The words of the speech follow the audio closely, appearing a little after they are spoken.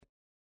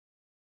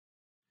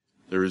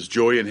There is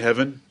joy in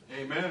heaven.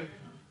 Amen.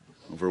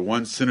 Over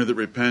one sinner that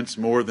repents,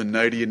 more than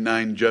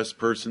 99 just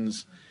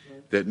persons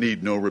that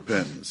need no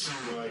repentance.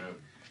 Right.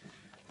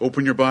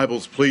 Open your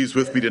Bibles, please,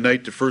 with me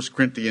tonight to 1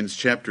 Corinthians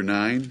chapter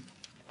 9.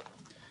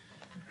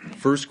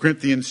 1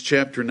 Corinthians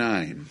chapter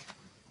 9.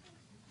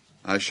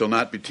 I shall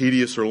not be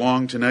tedious or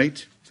long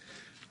tonight.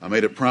 I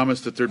made a promise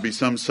that there'd be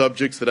some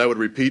subjects that I would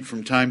repeat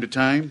from time to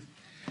time,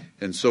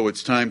 and so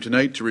it's time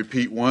tonight to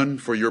repeat one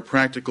for your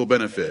practical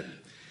benefit.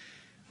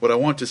 What I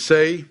want to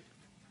say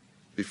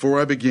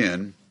before I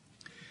begin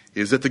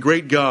is that the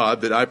great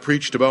God that I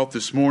preached about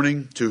this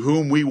morning, to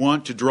whom we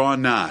want to draw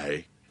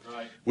nigh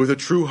with a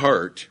true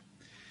heart,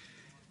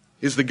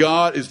 is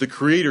the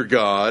Creator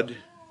God,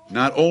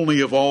 not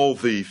only of all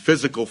the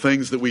physical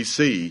things that we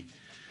see,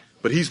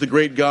 but He's the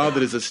great God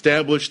that has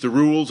established the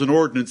rules and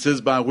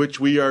ordinances by which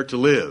we are to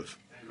live.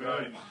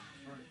 Right.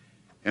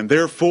 And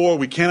therefore,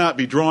 we cannot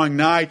be drawing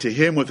nigh to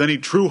Him with any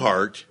true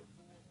heart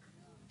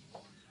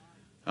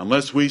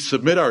unless we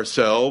submit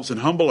ourselves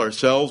and humble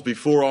ourselves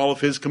before all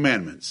of His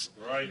commandments.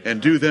 Right.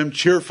 And do them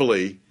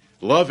cheerfully,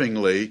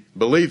 lovingly,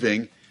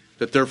 believing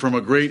that they're from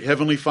a great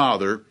Heavenly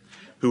Father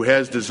who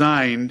has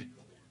designed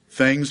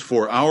things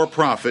for our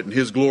profit and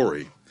His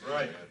glory.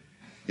 Right.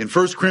 In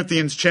 1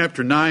 Corinthians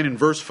chapter 9 and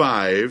verse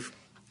 5,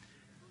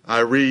 I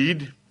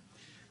read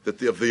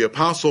that of the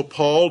Apostle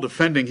Paul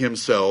defending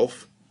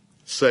himself,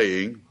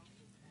 saying,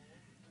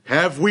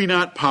 "Have we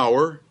not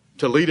power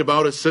to lead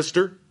about a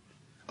sister,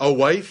 a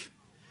wife,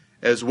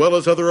 as well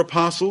as other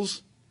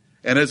apostles,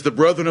 and as the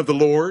brethren of the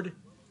Lord,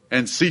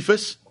 and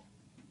Cephas?"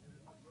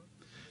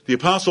 The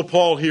Apostle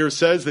Paul here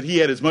says that he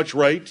had as much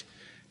right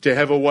to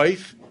have a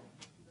wife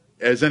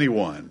as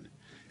anyone.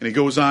 And he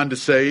goes on to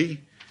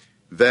say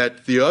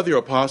that the other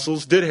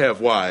apostles did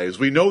have wives.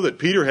 We know that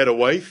Peter had a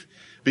wife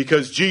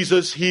because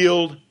Jesus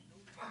healed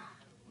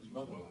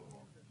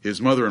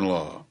his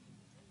mother-in-law.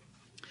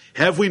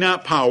 Have we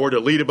not power to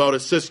lead about a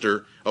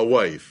sister, a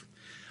wife?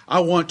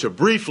 I want to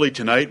briefly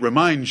tonight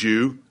remind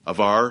you of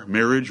our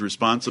marriage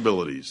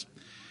responsibilities.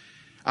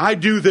 I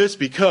do this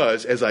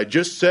because, as I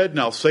just said, and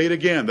I'll say it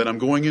again, that I'm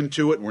going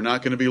into it and we're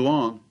not going to be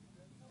long.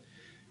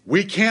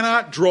 We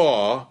cannot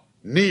draw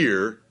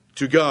near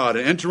to God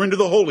and enter into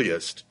the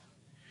holiest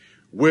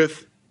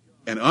with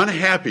an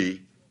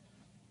unhappy,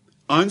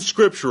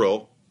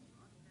 unscriptural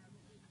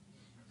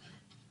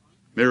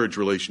marriage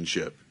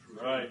relationship.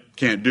 Right.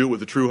 Can't do it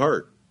with a true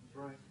heart.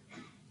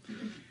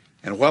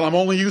 And while I'm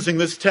only using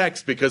this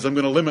text because I'm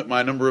going to limit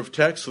my number of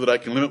texts so that I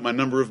can limit my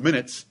number of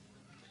minutes,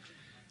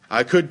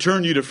 I could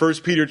turn you to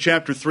 1 Peter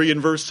chapter 3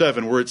 and verse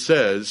 7, where it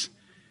says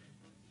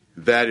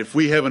that if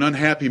we have an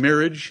unhappy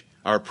marriage,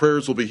 our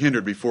prayers will be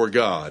hindered before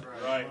God.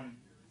 Right.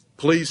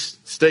 Please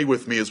stay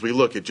with me as we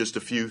look at just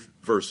a few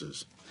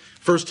verses.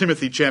 1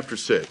 Timothy chapter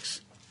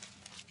 6.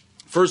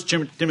 1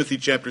 Timothy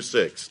chapter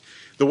 6.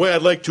 The way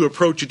I'd like to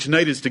approach it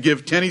tonight is to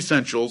give 10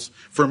 essentials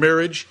for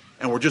marriage,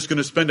 and we're just going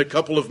to spend a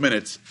couple of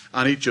minutes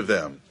on each of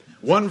them.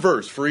 One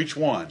verse for each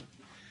one.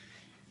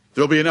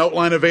 There'll be an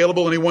outline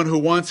available. Anyone who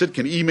wants it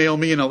can email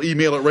me, and I'll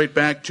email it right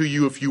back to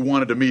you if you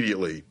want it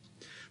immediately.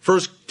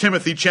 1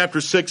 Timothy chapter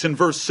 6 and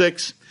verse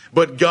 6,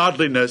 "But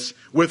godliness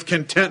with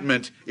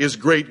contentment is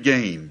great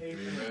gain." Amen.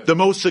 The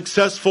most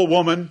successful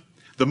woman,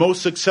 the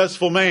most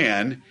successful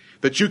man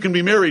that you can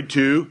be married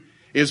to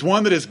is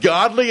one that is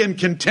godly and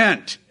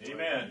content.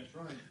 Amen.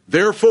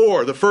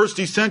 Therefore, the first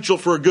essential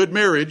for a good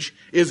marriage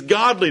is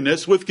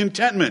godliness with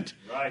contentment.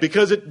 Right.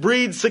 Because it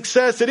breeds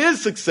success. It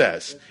is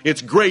success.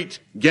 It's great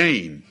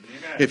gain.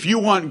 Amen. If you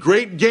want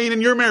great gain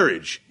in your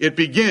marriage, it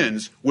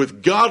begins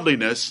with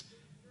godliness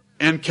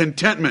and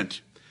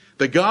contentment.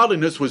 The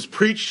godliness was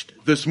preached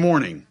this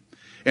morning,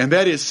 and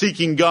that is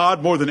seeking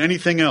God more than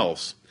anything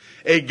else.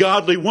 A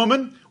godly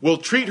woman will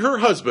treat her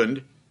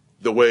husband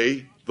the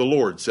way the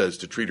Lord says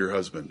to treat her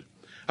husband.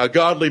 A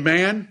godly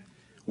man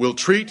will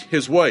treat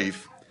his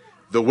wife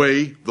the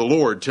way the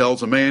Lord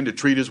tells a man to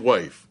treat his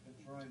wife.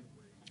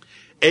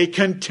 A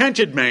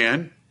contented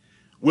man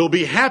will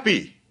be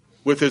happy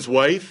with his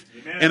wife,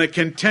 Amen. And a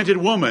contented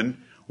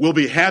woman will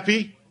be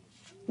happy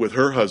with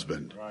her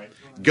husband. Right.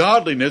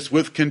 Godliness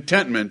with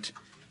contentment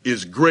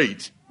is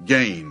great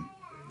gain.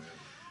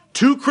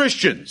 Two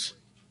Christians,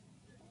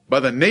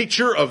 by the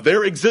nature of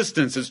their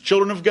existence as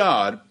children of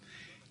God,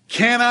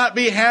 cannot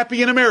be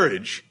happy in a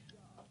marriage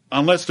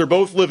unless they're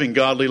both living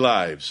godly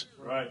lives.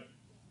 Right.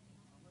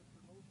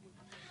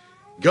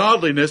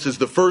 Godliness is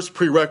the first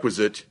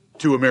prerequisite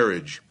to a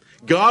marriage.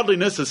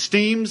 Godliness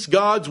esteems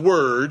God's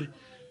word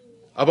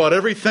about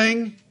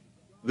everything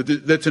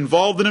that's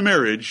involved in a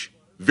marriage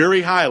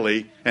very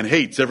highly and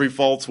hates every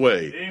false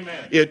way.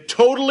 Amen. It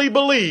totally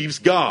believes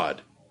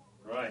God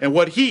Right. and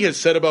what He has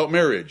said about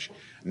marriage.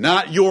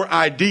 Not your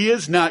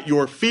ideas, not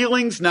your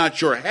feelings,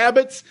 not your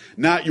habits,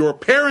 not your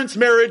parents'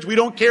 marriage. We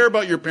don't care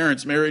about your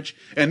parents' marriage,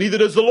 and neither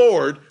does the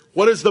Lord.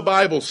 What does the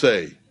Bible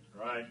say?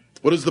 Right.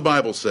 What does the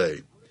Bible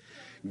say?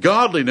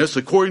 Godliness,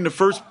 according to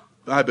first,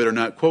 I better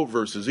not quote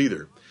verses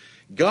either.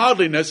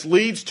 Godliness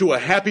leads to a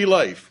happy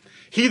life.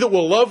 He that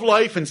will love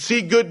life and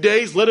see good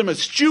days, let him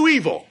eschew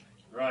evil.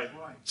 Right.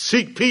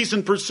 Seek peace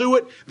and pursue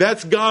it.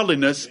 That's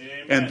godliness.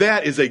 And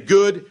that is a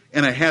good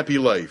and a happy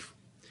life.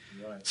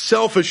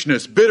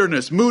 Selfishness,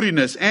 bitterness,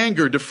 moodiness,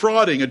 anger,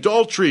 defrauding,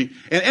 adultery,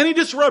 and any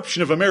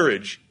disruption of a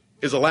marriage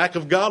is a lack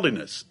of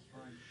godliness.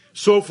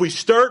 So if we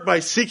start by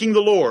seeking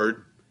the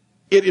Lord,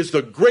 it is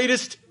the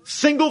greatest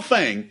single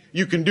thing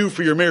you can do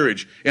for your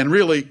marriage. And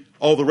really,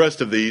 all the rest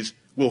of these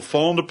will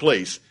fall into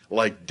place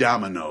like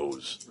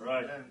dominoes.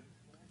 Right.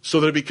 So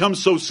that it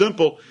becomes so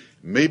simple,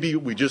 maybe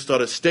we just ought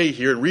to stay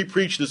here and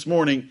re-preach this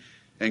morning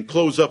and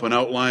close up an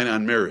outline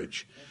on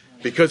marriage.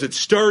 Because it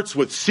starts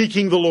with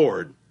seeking the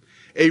Lord.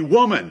 A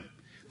woman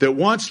that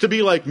wants to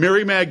be like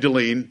Mary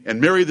Magdalene and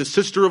Mary, the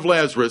sister of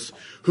Lazarus,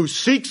 who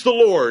seeks the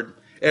Lord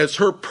as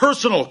her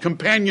personal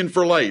companion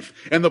for life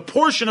and the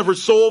portion of her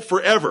soul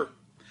forever.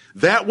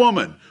 That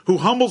woman who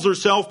humbles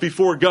herself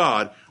before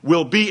God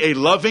will be a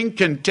loving,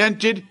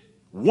 contented,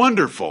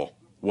 wonderful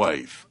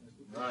wife.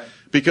 Right.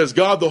 Because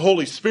God the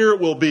Holy Spirit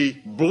will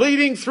be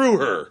bleeding through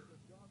her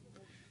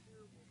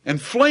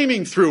and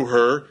flaming through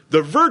her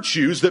the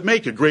virtues that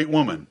make a great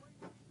woman.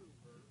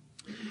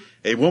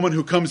 A woman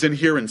who comes in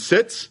here and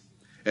sits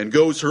and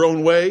goes her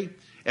own way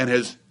and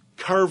has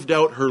carved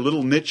out her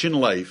little niche in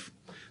life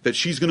that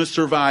she's going to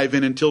survive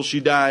in until she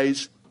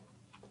dies,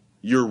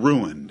 you're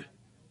ruined.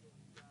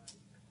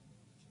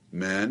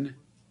 Men,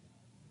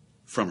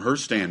 from her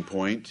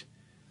standpoint,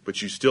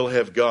 but you still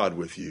have God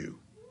with you.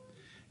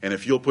 And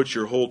if you'll put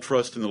your whole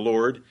trust in the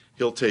Lord,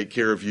 He'll take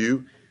care of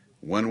you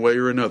one way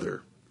or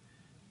another.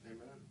 Amen.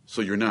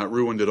 So you're not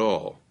ruined at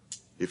all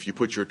if you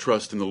put your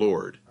trust in the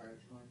Lord.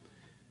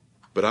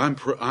 But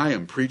I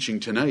am preaching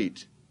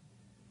tonight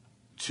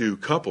to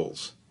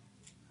couples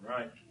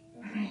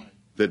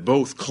that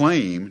both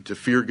claim to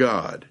fear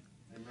God.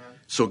 Amen.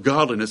 So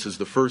godliness is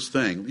the first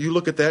thing. You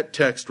look at that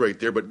text right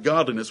there, but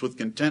godliness with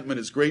contentment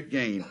is great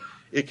gain.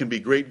 It can be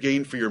great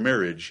gain for your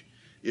marriage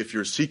if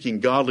you're seeking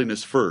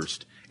godliness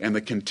first and the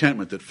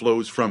contentment that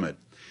flows from it.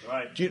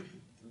 Right.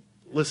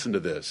 Listen to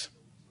this.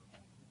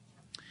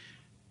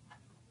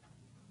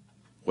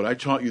 What I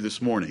taught you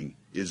this morning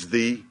is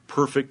the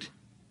perfect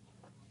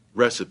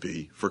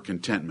recipe for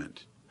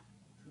contentment.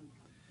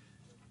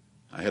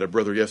 I had a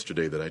brother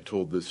yesterday that I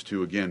told this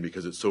to again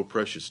because it's so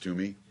precious to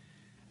me.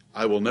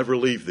 I will never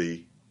leave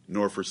thee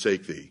nor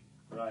forsake thee.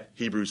 Right.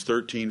 Hebrews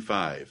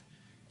 13:5.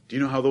 Do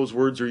you know how those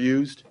words are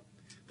used?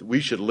 That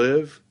we should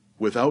live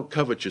without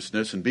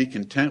covetousness and be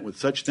content with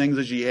such things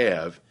as ye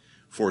have,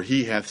 for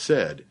he hath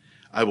said,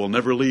 I will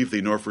never leave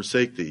thee nor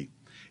forsake thee.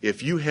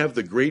 If you have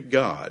the great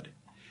God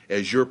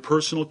as your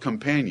personal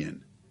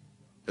companion,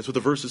 that's what the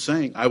verse is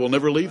saying. I will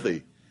never leave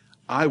thee.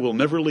 I will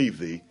never leave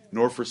thee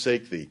nor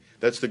forsake thee.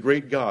 That's the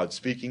great God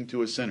speaking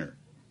to a sinner.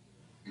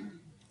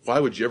 Why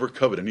would you ever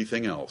covet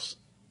anything else?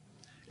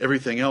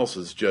 Everything else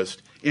is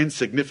just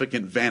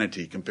insignificant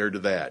vanity compared to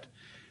that.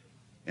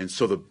 And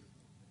so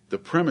the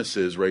premise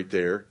is right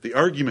there, the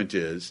argument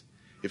is,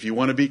 if you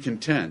want to be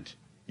content,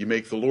 you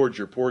make the Lord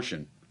your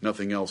portion.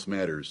 Nothing else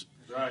matters.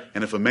 Right.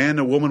 And if a man and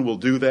a woman will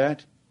do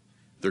that,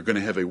 they're going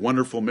to have a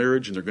wonderful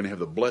marriage and they're going to have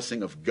the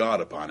blessing of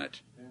God upon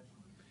it.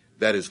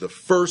 That is the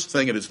first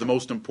thing. It is the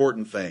most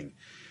important thing.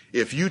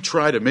 If you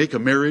try to make a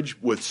marriage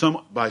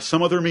by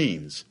some other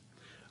means,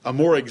 a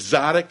more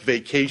exotic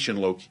vacation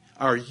location,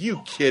 are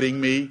you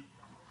kidding me?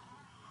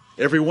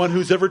 Everyone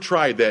who's ever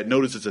tried that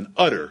knows it's an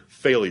utter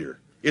failure.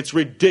 It's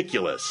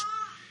ridiculous.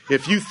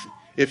 If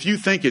you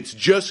think it's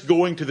just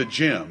going to the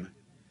gym,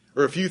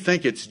 or if you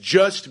think it's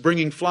just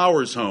bringing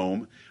flowers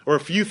home, or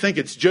if you think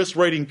it's just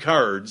writing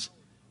cards,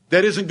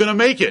 that isn't going to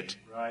make it.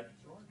 Right.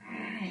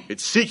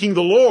 It's seeking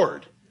the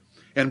Lord.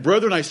 And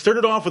brethren, I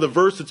started off with a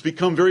verse that's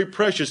become very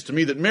precious to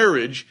me, that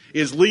marriage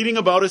is leading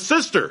about a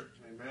sister.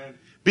 Amen.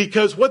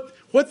 Because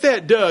what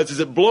that does is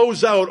it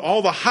blows out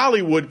all the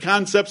Hollywood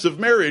concepts of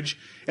marriage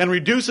and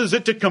reduces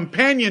it to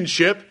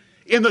companionship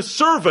in the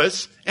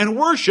service and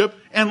worship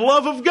and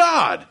love of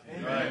God.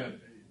 Amen.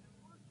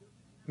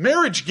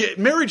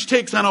 Marriage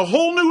takes on a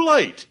whole new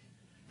light.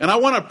 And I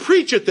want to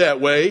preach it that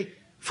way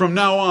from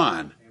now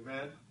on.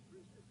 Amen.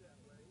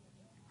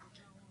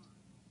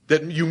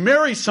 That you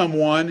marry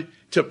someone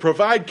to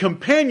provide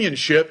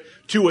companionship,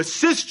 to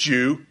assist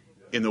you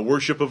in the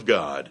worship of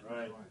God.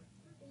 Right.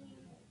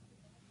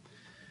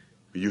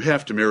 You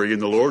have to marry in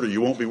the Lord or you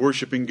won't be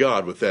worshiping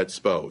God with that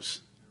spouse.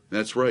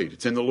 That's right,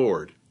 it's in the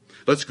Lord.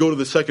 Let's go to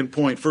the second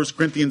point, 1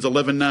 Corinthians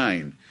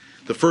 11:9.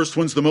 The first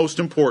one's the most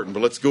important,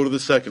 but let's go to the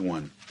second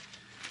one.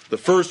 The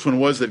first one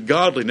was that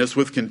godliness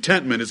with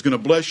contentment is going to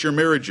bless your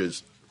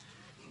marriages.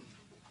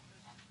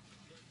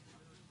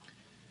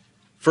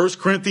 1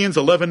 Corinthians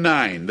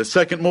 11:9. The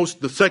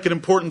second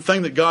important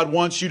thing that God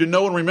wants you to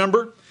know and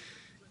remember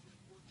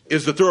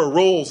is that there are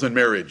roles in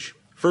marriage.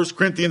 1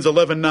 Corinthians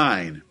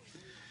 11:9.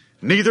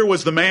 Neither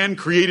was the man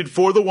created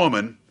for the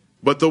woman,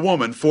 but the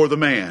woman for the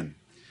man.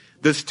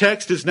 This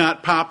text is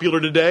not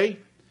popular today.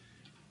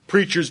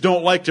 Preachers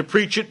don't like to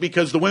preach it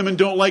because the women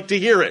don't like to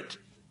hear it.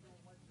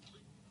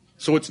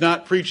 So it's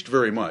not preached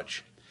very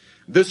much.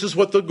 This is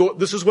what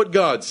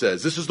God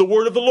says. This is the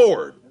word of the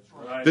Lord.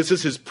 Right. This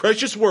is His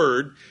precious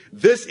word.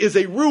 This is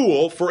a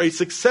rule for a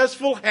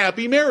successful,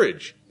 happy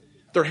marriage.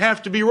 There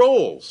have to be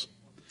roles.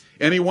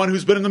 Anyone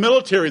who's been in the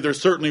military, there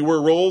certainly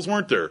were roles,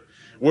 weren't there?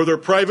 Were there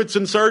privates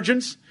and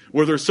sergeants?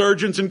 Were there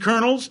sergeants and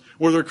colonels?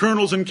 Were there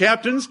colonels and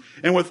captains?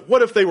 And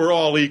what if they were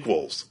all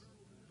equals?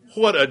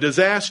 What a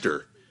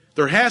disaster.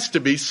 There has to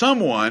be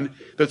someone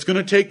that's going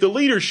to take the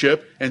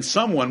leadership, and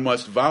someone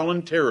must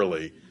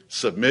voluntarily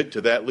submit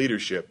to that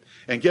leadership.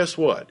 And guess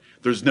what?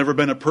 There's never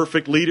been a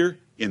perfect leader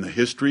in the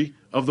history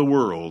of the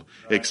world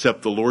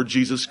except the Lord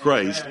Jesus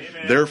Christ.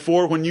 Amen.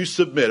 Therefore, when you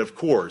submit, of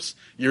course,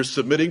 you're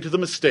submitting to the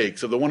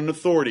mistakes of the one in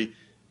authority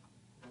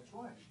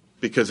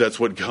because that's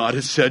what God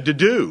has said to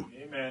do.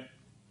 Amen.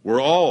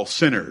 We're all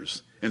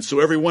sinners. And so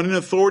everyone in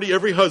authority,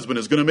 every husband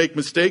is going to make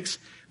mistakes.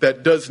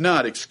 That does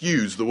not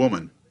excuse the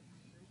woman.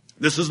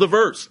 This is the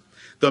verse.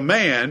 The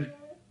man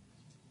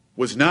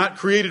was not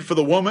created for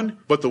the woman,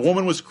 but the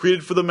woman was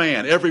created for the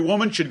man. Every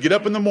woman should get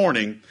up in the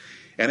morning,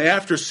 and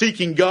after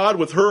seeking God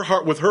with her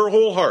heart, with her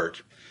whole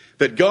heart,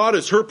 that God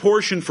is her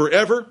portion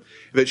forever,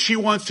 that she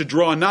wants to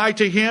draw nigh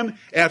to Him,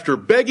 after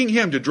begging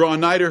Him to draw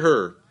nigh to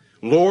her.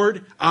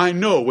 Lord, I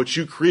know what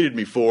you created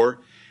me for,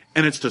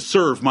 and it's to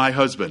serve my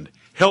husband.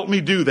 Help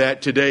me do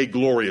that today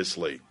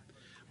gloriously.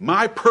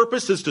 My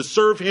purpose is to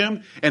serve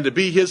Him and to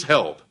be His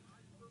help.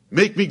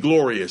 Make me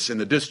glorious in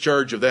the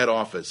discharge of that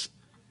office.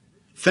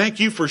 Thank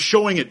you for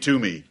showing it to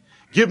me.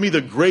 Give me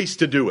the grace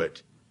to do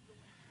it.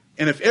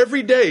 And if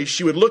every day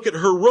she would look at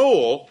her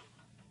role,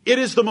 it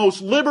is the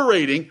most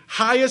liberating,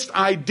 highest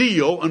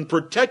ideal and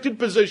protected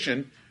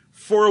position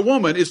for a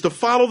woman is to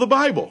follow the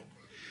Bible.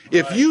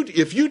 If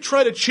you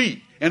try to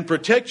cheat and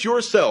protect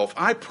yourself,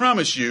 I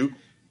promise you,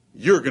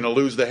 you're going to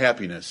lose the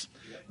happiness.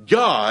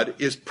 God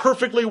is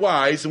perfectly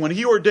wise, and when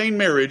He ordained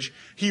marriage,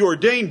 He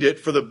ordained it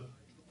for the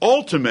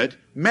ultimate,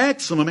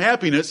 maximum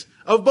happiness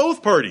of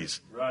both parties.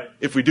 Right.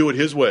 If we do it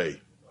His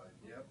way.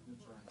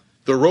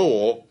 The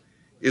role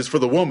is for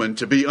the woman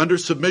to be under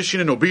submission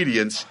and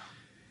obedience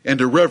and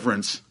to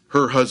reverence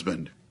her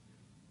husband.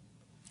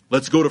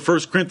 Let's go to 1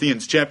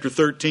 Corinthians chapter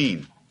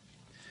 13.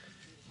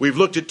 We've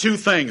looked at two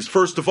things.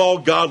 First of all,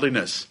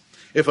 godliness.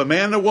 If a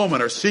man and a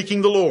woman are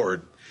seeking the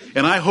Lord,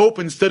 and I hope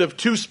instead of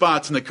 2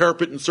 spots in the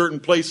carpet in certain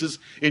places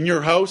in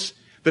your house,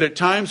 that at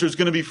times there's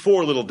going to be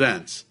 4 little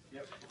dents,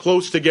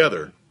 close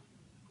together.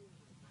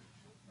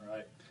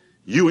 Right.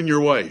 You and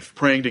your wife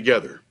praying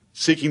together,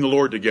 seeking the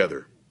Lord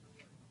together.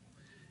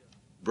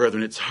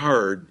 Brethren, it's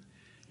hard,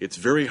 it's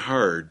very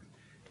hard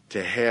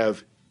to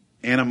have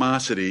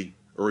animosity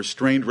or a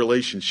strained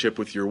relationship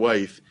with your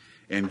wife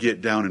and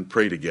get down and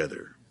pray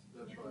together.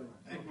 That's right.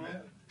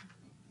 Amen.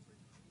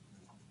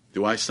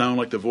 Do I sound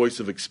like the voice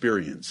of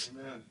experience?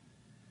 Amen.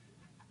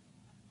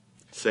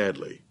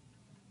 Sadly.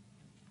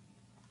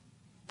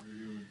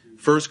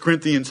 1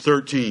 Corinthians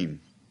 13,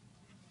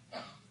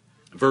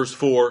 verse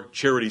 4,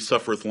 charity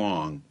suffereth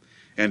long,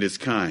 and is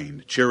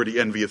kind. Charity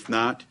envieth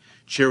not.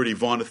 Charity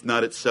vaunteth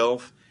not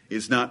itself,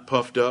 is not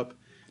puffed up,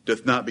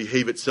 doth not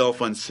behave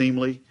itself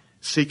unseemly,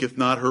 seeketh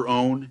not her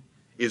own,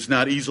 is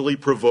not easily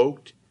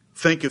provoked,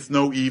 thinketh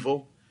no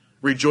evil,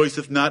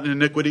 rejoiceth not in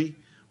iniquity,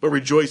 but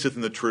rejoiceth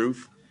in the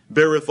truth,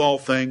 beareth all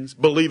things,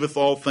 believeth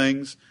all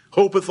things,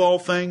 hopeth all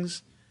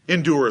things,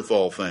 endureth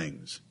all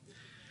things.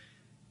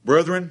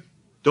 Brethren,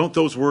 don't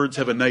those words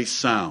have a nice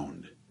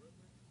sound?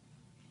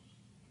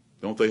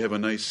 Don't they have a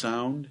nice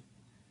sound?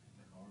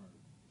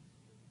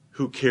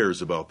 Who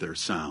cares about their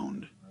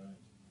sound?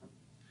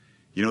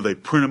 You know, they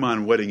print them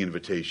on wedding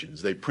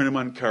invitations. They print them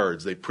on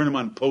cards. They print them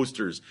on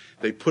posters.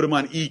 They put them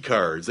on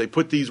e-cards. They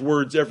put these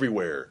words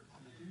everywhere.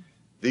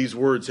 These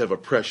words have a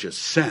precious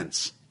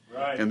sense.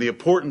 Right. And the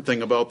important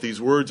thing about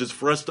these words is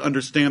for us to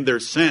understand their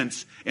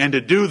sense and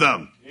to do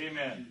them.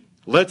 Amen.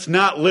 Let's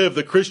not live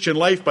the Christian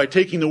life by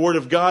taking the Word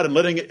of God and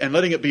letting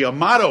it be a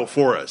motto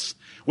for us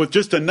with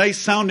just a nice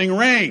sounding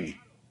ring.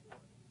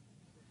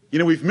 You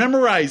know, we've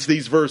memorized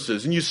these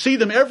verses and you see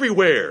them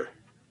everywhere.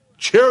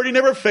 Charity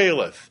never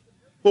faileth.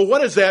 Well,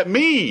 what does that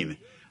mean?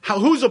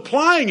 Who's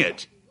applying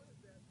it?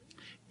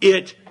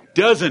 It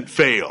doesn't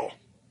fail.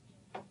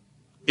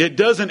 It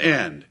doesn't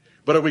end.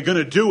 But are we going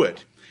to do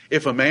it?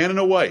 If a man and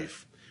a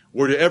wife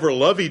were to ever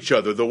love each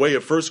other the way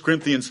of 1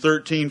 Corinthians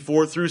 13,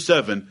 4 through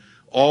 7,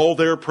 all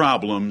their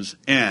problems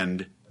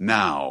end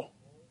now.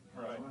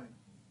 Right.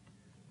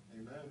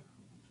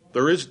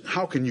 Amen.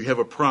 How can you have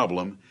a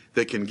problem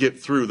that can get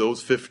through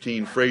those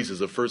 15 phrases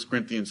of 1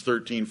 Corinthians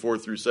 13, 4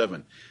 through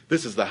 7?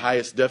 This is the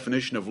highest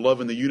definition of love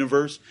in the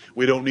universe.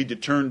 We don't need to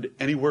turn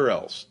anywhere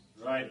else.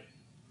 Right.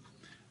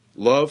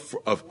 Love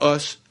of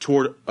us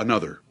toward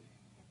another.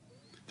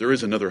 There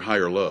is another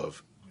higher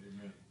love.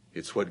 Amen.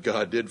 It's what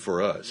God did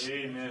for us.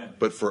 Amen.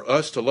 But for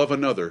us to love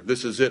another,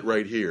 this is it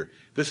right here.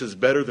 This is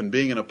better than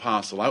being an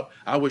apostle.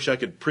 I wish I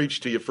could preach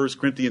to you 1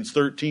 Corinthians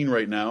 13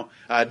 right now.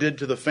 I did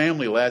to the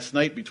family last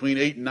night between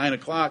 8 and 9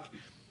 o'clock.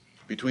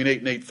 Between 8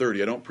 and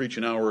 8:30. I don't preach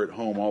an hour at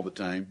home all the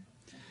time.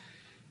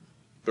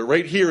 But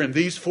right here in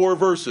these 4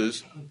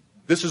 verses,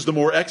 this is the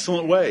more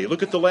excellent way.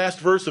 Look at the last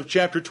verse of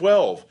chapter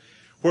 12.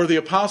 Where the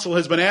apostle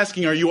has been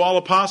asking, are you all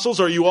apostles?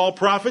 Are you all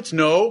prophets?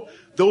 No.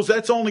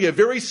 That's only a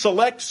very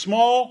select,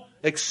 small,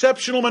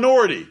 exceptional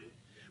minority.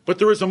 But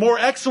there is a more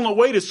excellent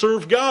way to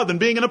serve God than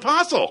being an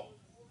apostle.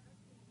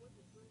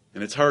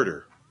 And it's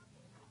harder.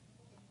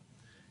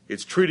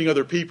 It's treating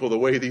other people the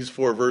way these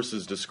 4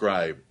 verses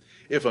describe.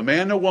 If a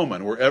man and a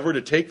woman were ever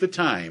to take the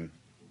time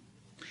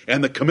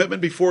and the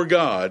commitment before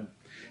God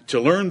to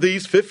learn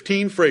these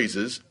 15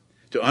 phrases,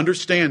 to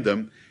understand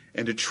them,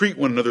 and to treat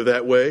one another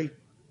that way,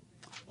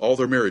 all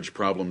their marriage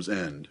problems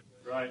end.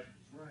 Right.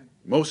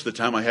 Most of the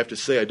time I have to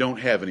say I don't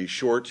have any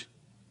short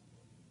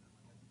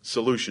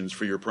solutions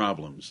for your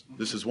problems.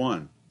 This is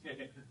one.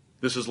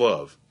 This is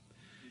love.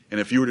 And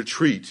if you were to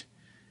treat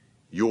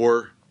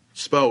your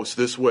spouse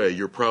this way,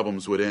 your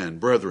problems would end.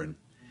 Brethren,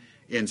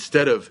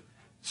 instead of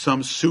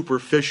some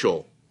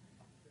superficial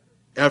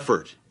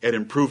effort at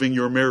improving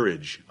your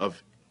marriage,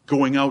 of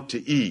going out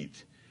to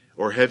eat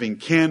or having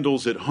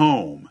candles at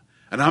home,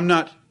 and I'm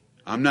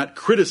not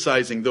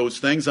criticizing those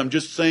things, I'm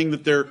just saying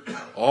that they're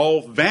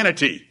all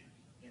vanity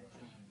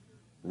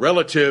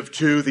relative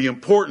to the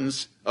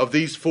importance of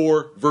these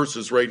 4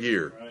 verses right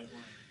here.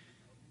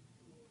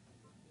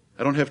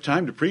 I don't have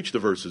time to preach the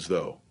verses,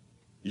 though.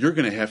 You're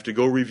going to have to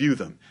go review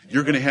them.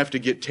 You're going to have to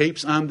get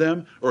tapes on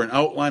them or an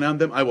outline on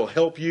them. I will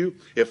help you.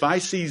 If I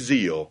see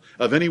zeal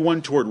of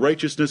anyone toward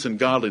righteousness and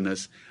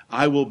godliness,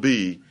 I will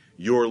be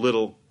your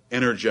little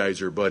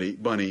energizer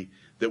bunny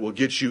that will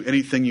get you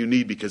anything you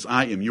need, because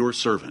I am your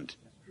servant.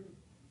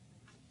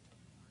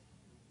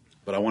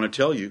 But I want to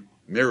tell you,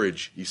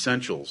 marriage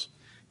essentials: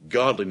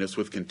 godliness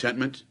with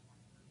contentment.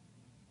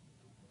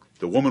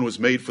 The woman was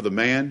made for the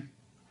man.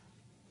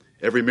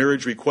 Every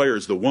marriage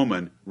requires the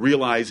woman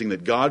realizing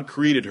that God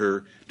created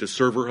her to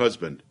serve her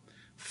husband.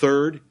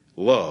 Third,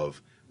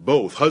 love.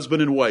 Both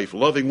husband and wife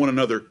loving one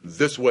another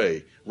this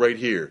way, right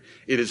here.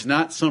 It is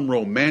not some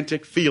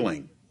romantic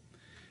feeling.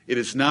 It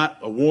is not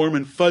a warm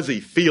and fuzzy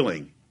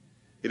feeling.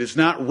 It is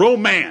not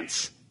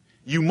romance.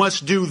 You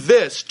must do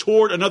this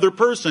toward another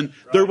person.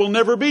 There will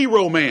never be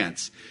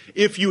romance.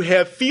 If you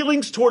have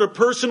feelings toward a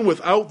person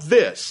without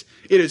this,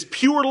 it is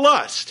pure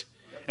lust.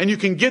 And you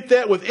can get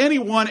that with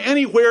anyone,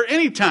 anywhere,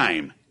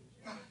 anytime.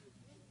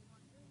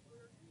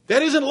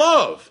 That isn't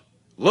love.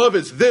 Love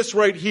is this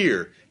right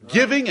here.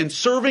 Giving and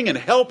serving and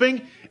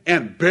helping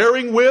and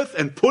bearing with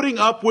and putting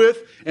up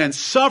with and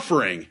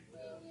suffering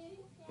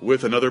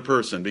with another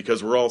person.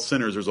 Because we're all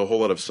sinners, there's a whole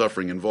lot of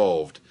suffering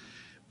involved.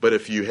 But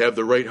if you have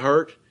the right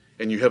heart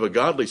and you have a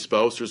godly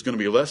spouse, there's going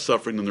to be less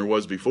suffering than there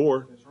was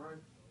before.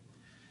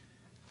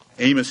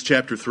 Amos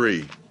chapter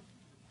 3.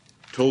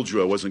 Told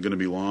you I wasn't going to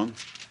be long.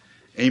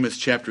 Amos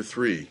chapter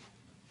 3.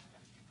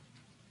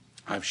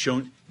 I've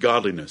shown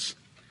godliness.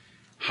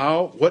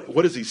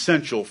 What is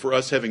essential for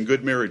us having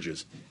good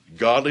marriages?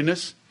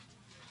 Godliness,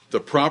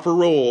 the proper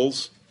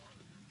roles,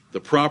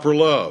 the proper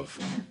love.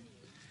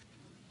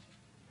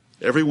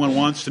 Everyone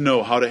wants to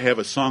know how to have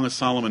a Song of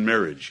Solomon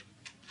marriage.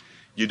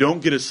 You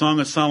don't get a Song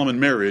of Solomon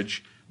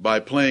marriage by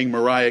playing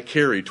Mariah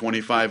Carey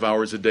 25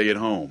 hours a day at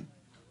home.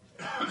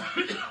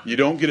 You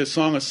don't get a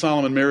Song of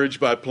Solomon marriage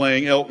by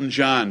playing Elton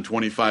John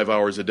 25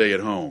 hours a day at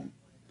home.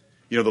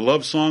 You know, the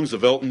love songs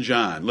of Elton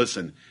John.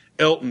 Listen,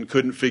 Elton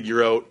couldn't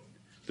figure out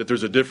that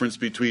there's a difference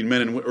between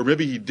men and women, or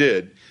maybe he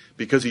did,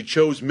 because he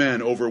chose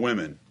men over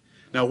women.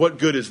 Now, what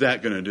good is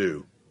that going to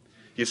do?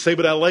 You say,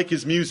 but I like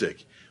his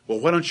music. Well,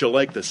 why don't you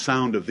like the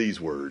sound of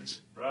these words?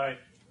 Right.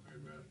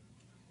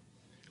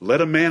 Let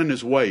a man and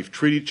his wife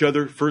treat each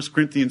other, 1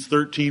 Corinthians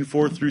 13,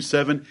 4 through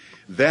 7.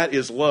 That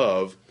is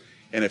love.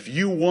 And if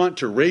you want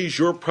to raise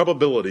your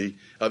probability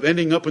of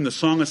ending up in the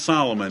Song of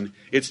Solomon,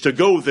 it's to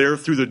go there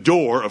through the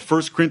door of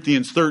 1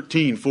 Corinthians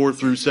 13, 4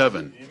 through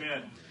 7.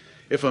 Amen.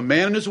 If a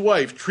man and his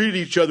wife treated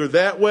each other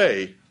that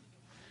way,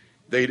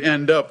 they'd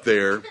end up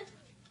there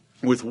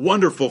with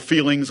wonderful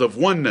feelings of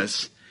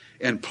oneness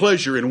and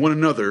pleasure in one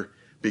another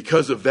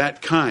because of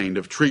that kind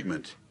of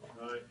treatment.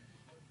 Right.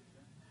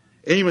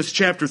 Amos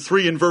chapter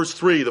 3 and verse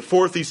 3, the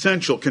fourth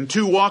essential. Can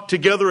 2 walk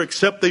together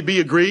except they be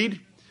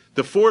agreed?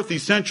 The fourth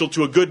essential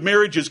to a good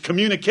marriage is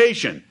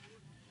communication.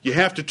 You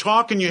have to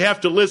talk and you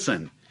have to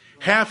listen.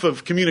 Half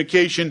of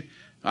communication,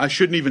 I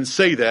shouldn't even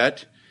say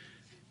that,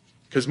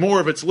 because more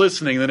of it's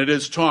listening than it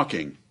is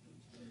talking.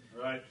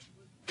 Right.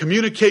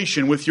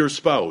 Communication with your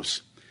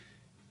spouse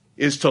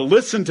is to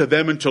listen to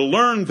them and to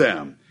learn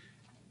them.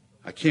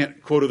 I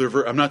can't quote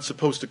other I'm not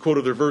supposed to quote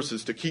other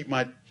verses to keep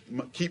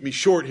me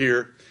short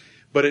here,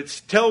 but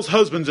it tells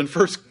husbands in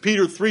 1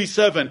 Peter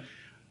 3:7,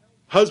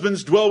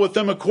 husbands, dwell with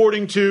them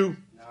according to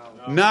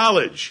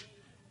knowledge.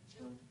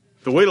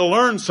 The way to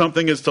learn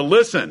something is to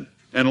listen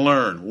and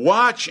learn.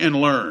 Watch and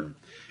learn.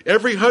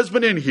 Every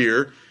husband in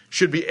here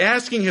should be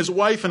asking his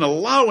wife and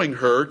allowing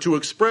her to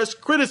express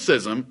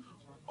criticism.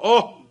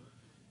 Oh,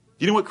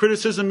 you know what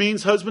criticism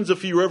means, husbands,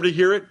 if you were ever to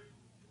hear it?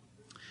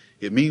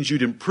 It means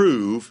you'd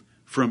improve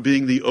from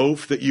being the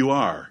oaf that you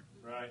are.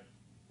 Right.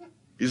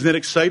 Isn't that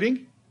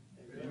exciting?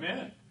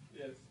 Amen.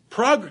 Yes.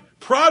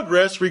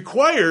 Progress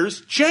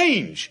requires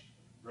change.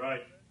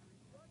 Right.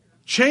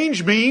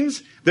 Change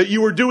means that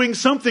you were doing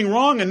something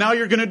wrong and now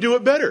you're going to do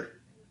it better.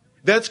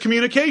 That's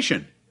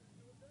communication.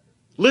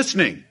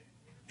 Listening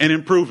and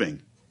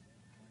improving.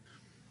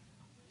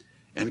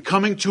 And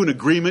coming to an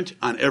agreement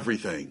on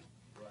everything.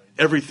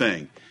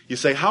 Everything. You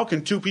say, how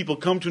can two people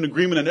come to an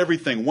agreement on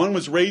everything? One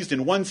was raised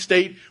in one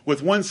state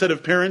with one set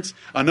of parents.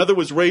 Another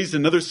was raised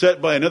in another set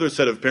by another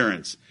set of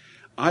parents.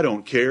 I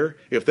don't care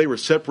if they were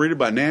separated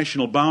by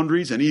national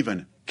boundaries and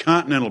even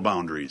continental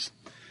boundaries.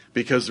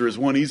 Because there is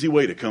one easy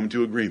way to come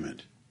to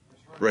agreement.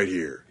 Right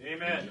here.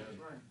 Amen.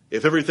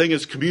 If everything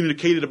is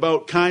communicated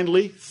about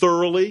kindly,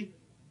 thoroughly,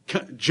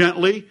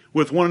 gently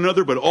with one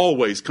another, but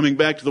always coming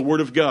back to the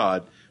Word of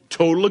God,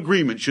 total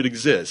agreement should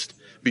exist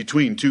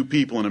between two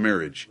people in a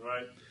marriage.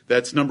 Right.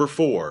 That's number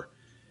 4.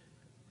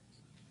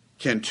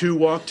 Can two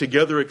walk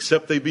together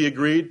except they be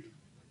agreed?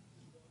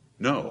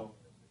 No.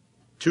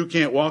 Two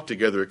can't walk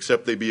together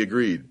except they be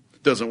agreed.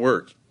 It doesn't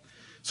work.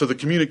 So the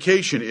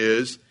communication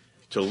is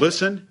to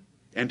listen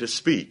and to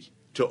speak,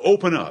 to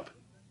open up.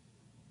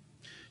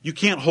 You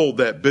can't hold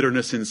that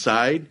bitterness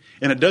inside,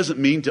 and it doesn't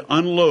mean to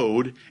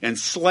unload and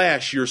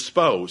slash your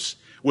spouse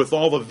with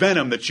all the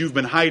venom that you've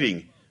been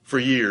hiding for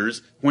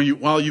years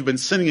while you've been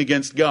sinning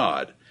against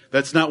God.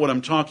 That's not what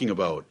I'm talking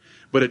about.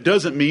 But it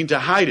doesn't mean to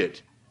hide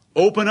it.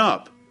 Open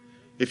up.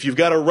 If you've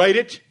got to write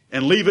it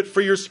and leave it for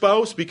your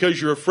spouse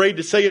because you're afraid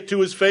to say it to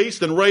his face,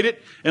 then write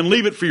it and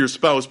leave it for your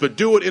spouse. But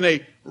do it in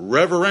a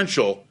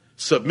reverential,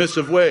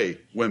 submissive way,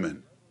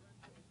 women.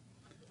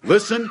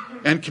 Listen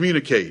and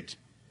communicate.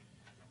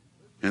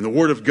 And the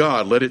Word of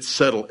God, let it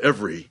settle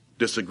every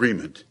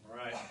disagreement.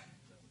 Right.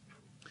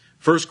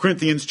 1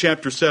 Corinthians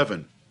chapter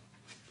 7.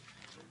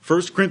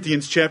 1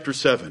 Corinthians chapter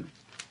 7.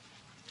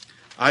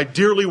 I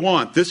dearly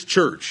want this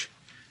church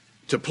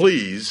to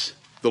please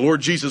the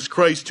Lord Jesus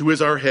Christ, who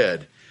is our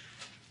head.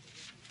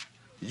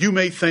 You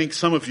may think,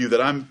 some of you,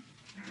 that I'm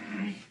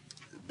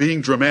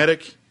being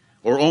dramatic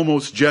or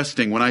almost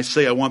jesting when I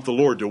say I want the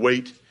Lord to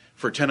wait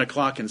for 10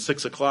 o'clock and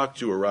 6 o'clock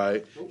to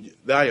arrive.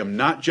 I am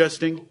not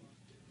jesting,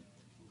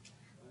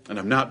 and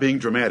I'm not being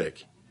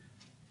dramatic.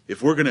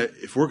 If we're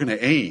gonna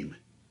aim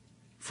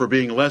for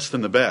being less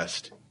than the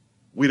best,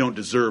 we don't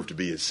deserve to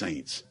be His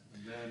saints.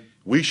 Amen.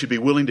 We should be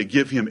willing to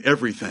give Him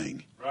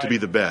everything to be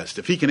the best.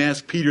 If He can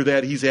ask Peter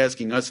that, He's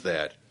asking us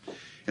that.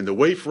 And the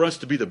way for us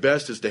to be the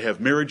best is to have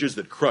marriages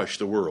that crush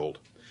the world,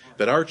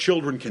 that our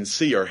children can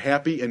see are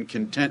happy and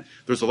content.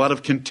 There's a lot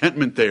of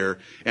contentment there,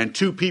 and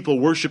two people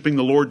worshiping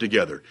the Lord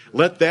together.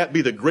 Let that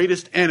be the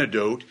greatest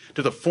antidote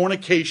to the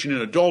fornication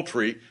and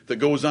adultery that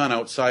goes on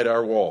outside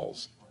our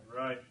walls.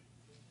 Right.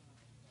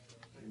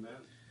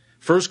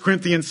 1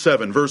 Corinthians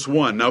 7, verse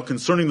 1, Now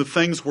concerning the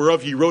things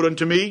whereof ye wrote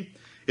unto me,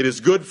 it is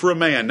good for a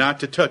man not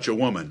to touch a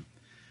woman.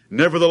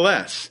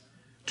 Nevertheless,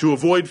 to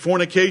avoid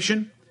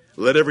fornication,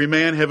 let every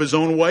man have his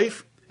own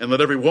wife, and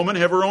let every woman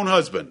have her own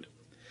husband.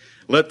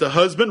 Let the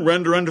husband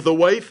render unto the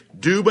wife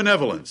due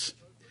benevolence,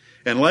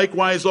 and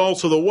likewise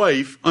also the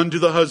wife unto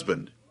the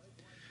husband.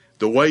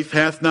 The wife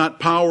hath not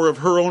power of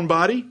her own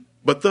body,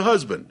 but the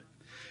husband.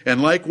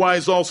 And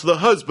likewise also the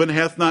husband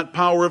hath not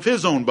power of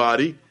his own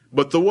body,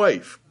 but the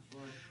wife.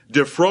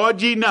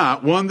 Defraud ye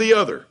not one the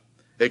other,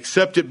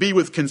 except it be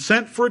with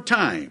consent for a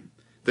time,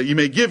 that ye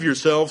may give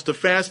yourselves to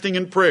fasting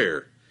and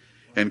prayer,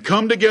 and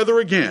come together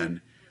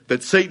again,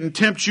 that Satan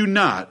tempt you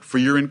not for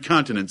your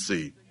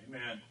incontinency.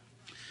 Amen.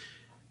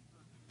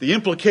 The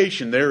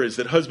implication there is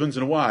that husbands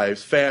and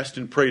wives fast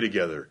and pray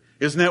together.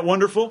 Isn't that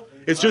wonderful?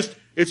 It's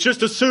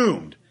just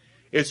assumed.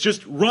 It's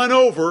just run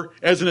over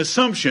as an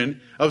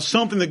assumption of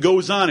something that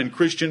goes on in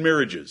Christian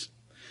marriages.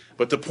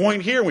 But the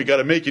point here, and we got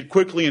to make it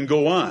quickly and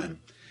go on,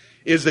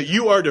 is that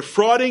you are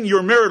defrauding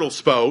your marital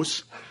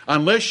spouse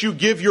unless you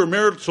give your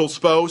marital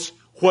spouse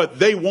what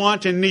they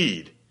want and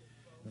need.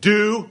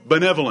 Due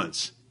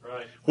benevolence.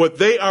 Right. What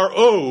they are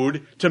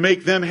owed to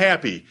make them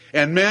happy.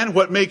 And men,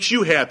 what makes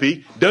you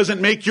happy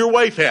doesn't make your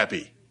wife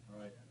happy.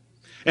 Right.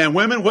 And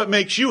women, what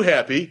makes you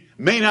happy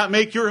may not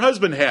make your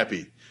husband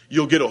happy.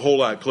 You'll get a whole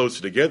lot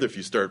closer together if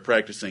you start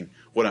practicing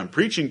what I'm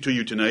preaching to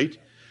you tonight.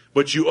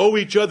 But you owe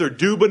each other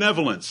due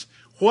benevolence.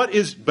 What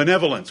is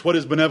benevolence? What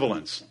is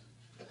benevolence?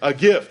 A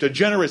gift, a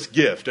generous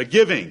gift, a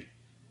giving.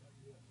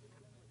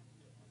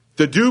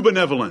 The due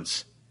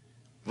benevolence.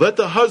 Let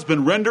the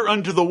husband render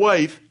unto the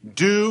wife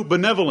due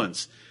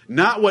benevolence.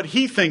 Not what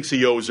he thinks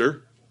he owes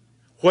her,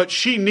 what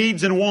she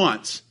needs and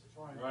wants.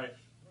 Right.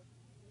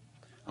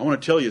 I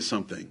want to tell you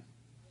something.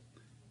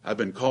 I've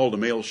been called a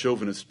male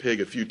chauvinist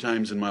pig a few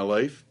times in my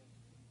life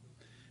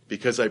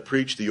because I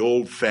preach the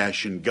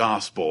old-fashioned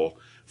gospel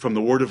from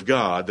the Word of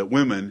God that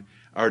women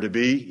are to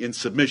be in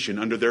submission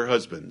under their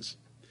husbands.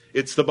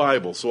 It's the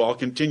Bible, so I'll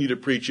continue to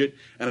preach it,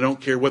 and I don't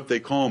care what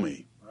they call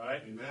me.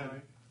 Right.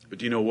 Amen. But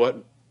do you know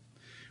what?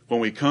 When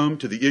we come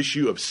to the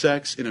issue of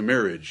sex in a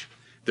marriage,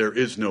 there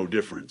is no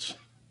difference.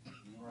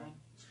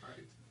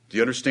 Do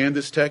you understand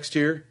this text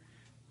here?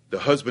 The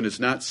husband is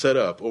not set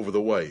up over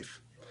the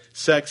wife.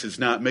 Sex is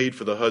not made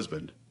for the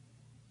husband.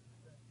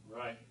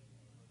 Right.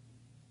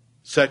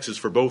 Sex is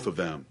for both of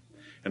them.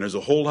 And there's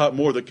a whole lot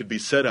more that could be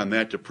said on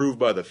that to prove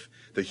by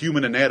the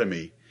human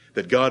anatomy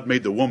that God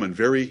made the woman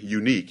very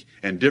unique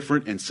and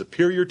different and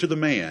superior to the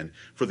man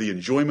for the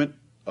enjoyment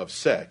of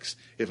sex,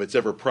 if it's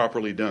ever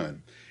properly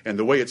done. And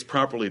the way it's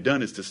properly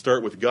done is to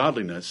start with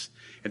godliness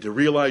and to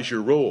realize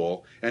your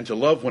role and to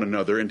love one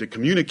another and to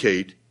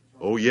communicate.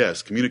 Oh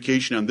yes,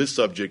 communication on this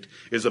subject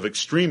is of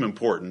extreme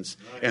importance.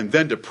 And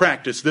then to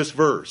practice this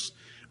verse.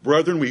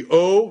 Brethren, we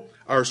owe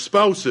our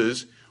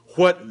spouses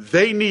what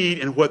they need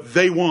and what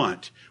they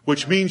want,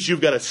 which means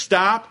you've got to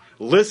stop,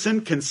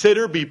 listen,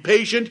 consider, be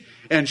patient,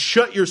 and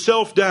shut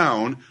yourself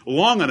down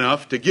long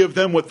enough to give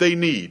them what they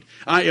need.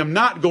 I am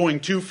not going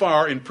too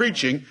far in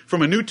preaching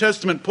from a New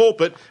Testament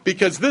pulpit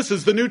because this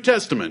is the New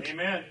Testament.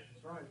 Amen.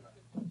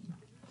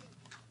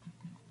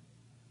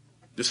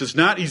 This is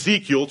not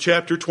Ezekiel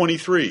chapter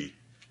 23.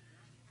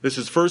 This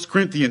is 1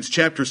 Corinthians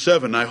chapter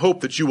 7. I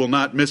hope that you will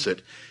not miss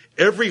it.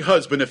 Every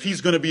husband, if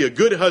he's going to be a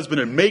good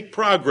husband and make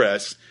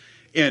progress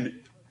in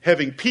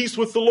having peace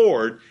with the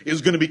Lord,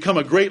 is going to become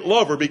a great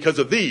lover because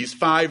of these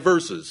 5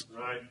 verses.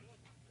 Right.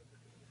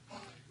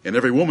 And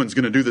every woman's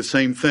going to do the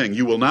same thing.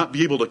 You will not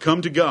be able to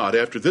come to God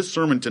after this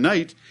sermon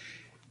tonight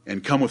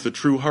and come with a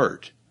true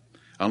heart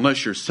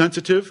unless you're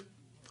sensitive,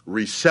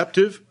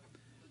 receptive,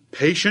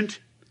 patient,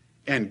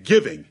 and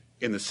giving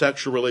in the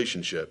sexual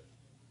relationship.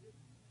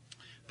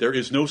 There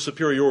is no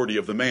superiority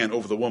of the man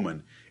over the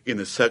woman in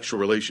the sexual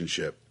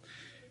relationship.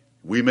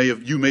 You may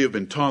have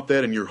been taught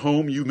that in your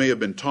home. You may have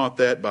been taught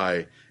that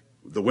by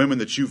the women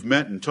that you've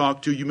met and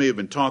talked to. You may have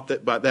been taught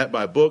that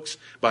by books,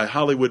 by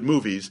Hollywood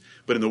movies.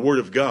 But in the Word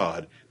of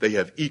God, they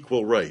have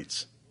equal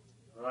rights.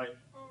 Right.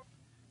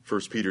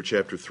 1 Peter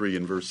chapter 3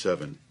 and verse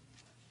 7.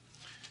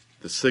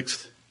 The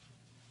 6th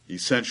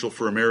essential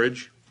for a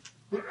marriage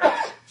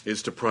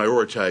is to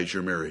prioritize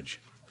your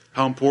marriage.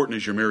 How important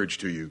is your marriage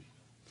to you?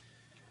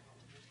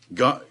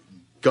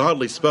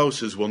 Godly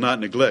spouses will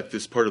not neglect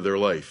this part of their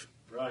life.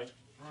 Right.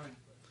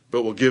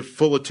 But will give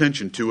full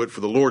attention to it,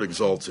 for the Lord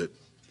exalts it.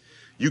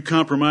 You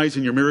compromise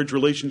in your marriage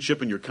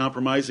relationship, and you're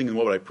compromising in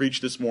what I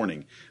preached this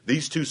morning.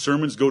 These 2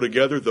 sermons go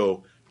together,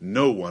 though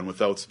no one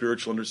without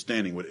spiritual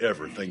understanding would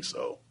ever think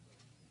so.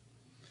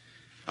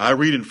 I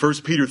read in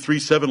 1 Peter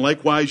 3:7,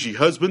 likewise, ye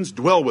husbands,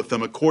 dwell with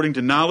them according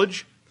to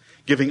knowledge,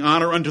 giving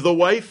honor unto the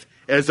wife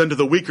as unto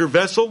the weaker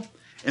vessel,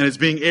 and as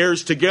being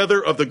heirs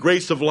together of the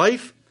grace of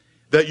life,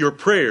 that your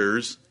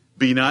prayers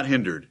be not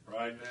hindered.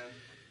 Right, man.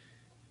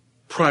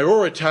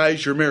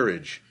 Prioritize your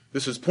marriage.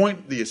 This is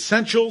the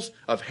essentials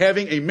of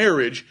having a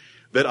marriage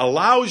that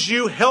allows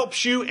you,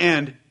 helps you,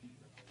 and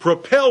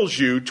propels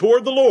you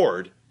toward the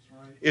Lord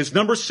is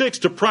number 6,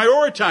 to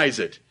prioritize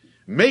it.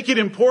 Make it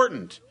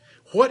important.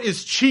 What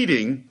is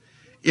cheating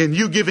in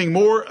you giving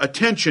more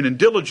attention and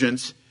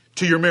diligence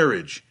to your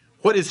marriage?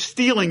 What is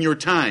stealing your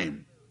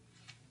time?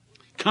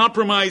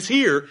 Compromise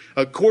here,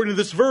 according to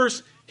this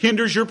verse,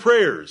 hinders your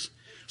prayers.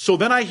 So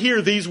then I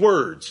hear these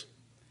words.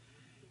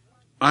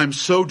 I'm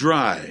so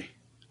dry.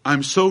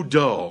 I'm so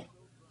dull.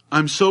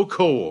 I'm so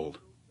cold.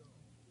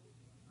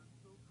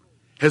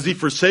 Has he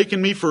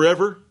forsaken me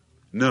forever?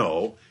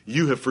 No,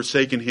 you have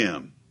forsaken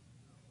him.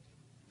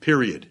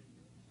 Period.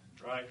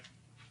 Right.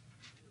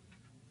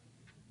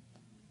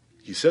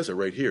 He says it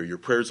right here. Your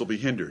prayers will be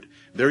hindered.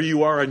 There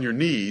you are on your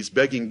knees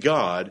begging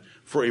God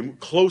for a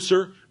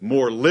closer,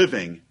 more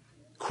living,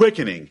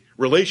 quickening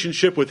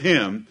relationship with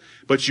him,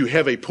 but you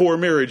have a poor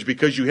marriage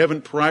because you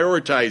haven't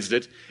prioritized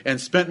it and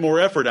spent more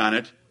effort on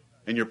it,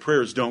 and your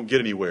prayers don't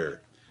get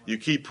anywhere. You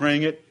keep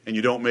praying it, and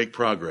you don't make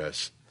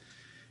progress.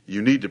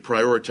 You need to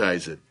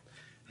prioritize it.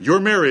 Your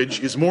marriage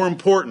is more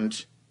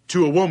important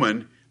to a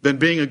woman than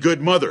being a good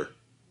mother.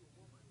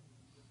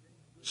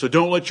 So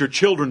don't let your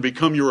children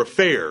become your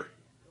affair.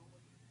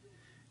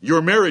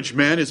 Your marriage,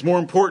 man, is more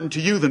important to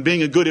you than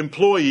being a good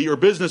employee or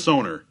business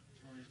owner.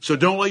 So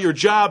don't let your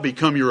job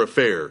become your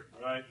affair.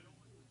 Right.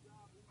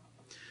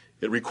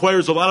 It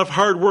requires a lot of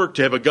hard work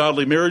to have a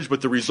godly marriage,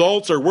 but the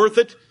results are worth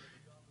it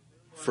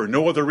for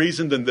no other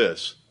reason than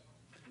this.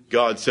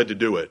 God said to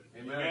do it.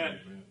 Amen.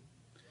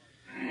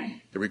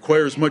 It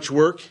requires much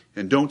work,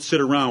 and don't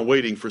sit around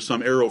waiting for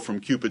some arrow from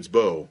Cupid's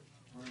bow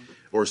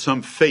or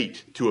some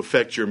fate to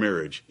affect your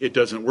marriage. It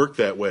doesn't work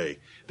that way.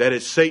 That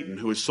is Satan,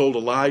 who has sold a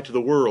lie to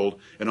the world,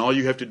 and all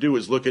you have to do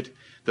is look at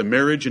the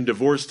marriage and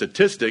divorce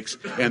statistics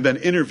and then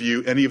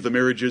interview any of the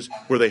marriages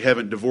where they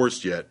haven't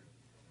divorced yet.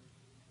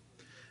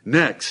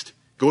 Next,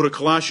 go to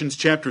Colossians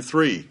chapter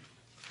 3.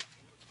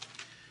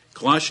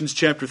 Colossians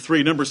chapter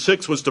 3, number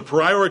 6 was to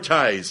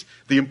prioritize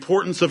the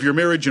importance of your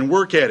marriage and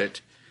work at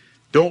it.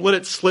 Don't let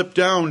it slip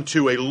down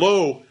to a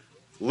low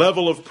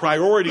level of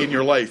priority in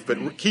your life,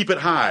 but keep it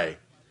high.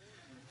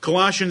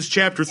 Colossians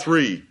chapter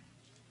 3.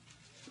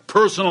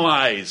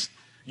 Personalize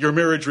your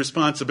marriage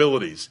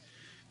responsibilities.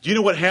 Do you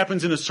know what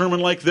happens in a sermon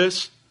like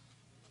this?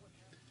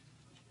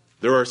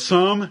 There are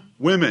some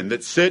women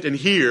that sit and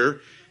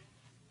hear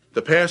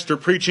the pastor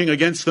preaching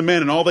against the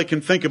men, and all they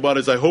can think about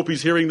is, I hope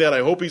he's hearing that, I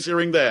hope he's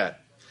hearing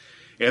that.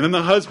 And then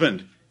the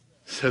husband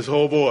says,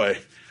 oh boy,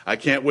 I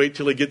can't wait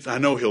till he gets, I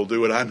know he'll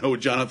do it. I know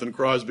Jonathan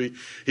Crosby.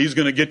 He's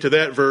going to get to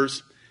that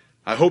verse.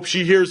 I hope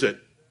she hears it.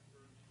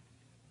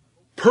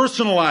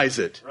 Personalize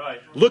it. Right.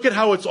 Look at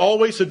how it's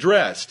always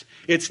addressed.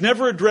 It's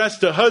never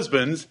addressed to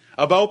husbands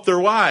about their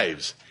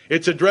wives.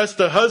 It's addressed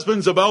to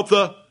husbands about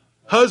the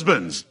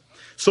husbands.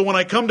 So when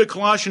I come to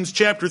Colossians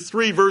chapter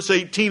 3, verse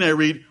 18, I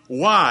read,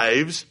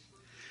 "Wives,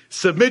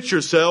 submit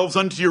yourselves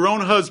unto your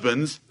own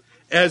husbands,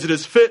 as it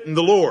is fit in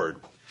the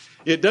Lord."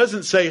 It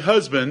doesn't say,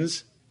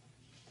 "Husbands,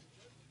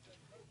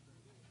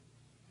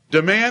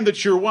 demand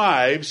that your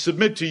wives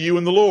submit to you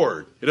in the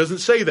Lord." It doesn't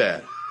say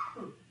that.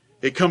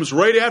 It comes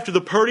right after the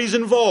parties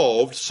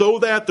involved so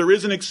that there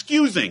isn't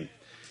excusing.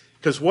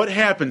 Because what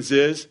happens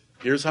is,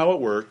 here's how it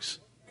works.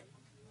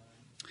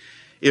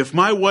 If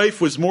my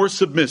wife was more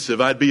submissive,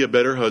 I'd be a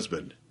better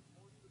husband.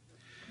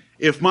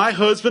 If my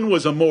husband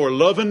was a more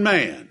loving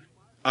man,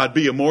 I'd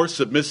be a more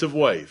submissive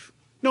wife.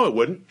 No, it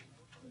wouldn't.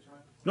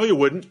 No, you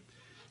wouldn't.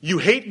 You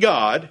hate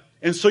God,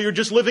 and so you're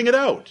just living it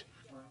out.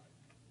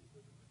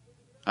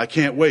 I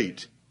can't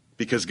wait,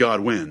 because God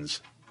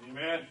wins.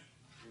 Amen.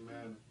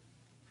 Amen.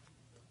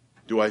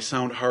 Do I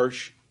sound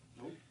harsh?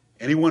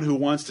 Anyone who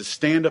wants to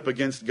stand up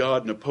against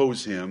God and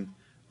oppose Him,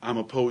 I'm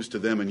opposed to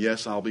them, and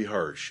yes, I'll be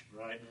harsh.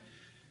 Right.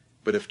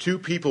 But if two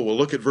people will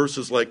look at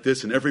verses like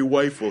this, and every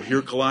wife will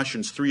hear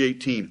Colossians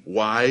 3:18,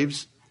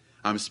 "Wives,"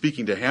 I'm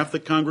speaking to half the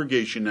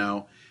congregation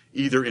now,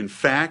 either in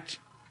fact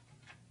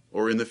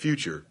or in the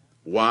future.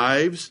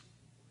 "Wives,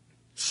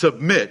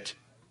 submit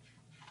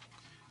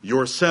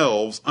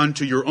yourselves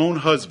unto your own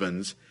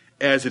husbands,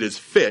 as it is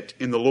fit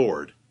in the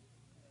Lord."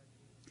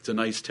 It's a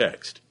nice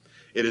text.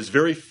 It is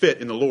very fit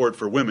in the Lord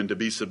for women to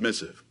be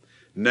submissive.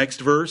 Next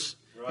verse,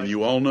 and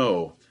you all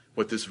know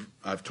what this,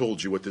 I've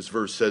told you what this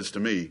verse says to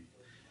me.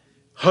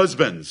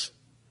 "Husbands,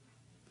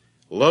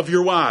 love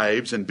your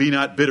wives and be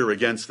not bitter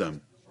against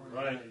them."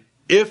 Right.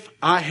 If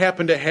I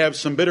happen to have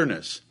some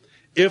bitterness,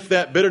 if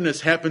that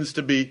bitterness happens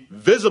to be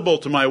visible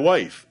to my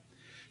wife,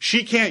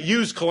 she can't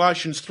use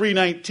Colossians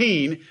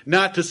 3:19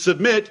 not to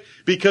submit,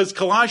 because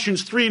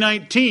Colossians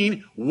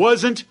 3:19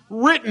 wasn't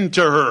written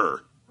to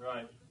her.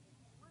 Right.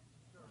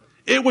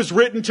 It was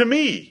written to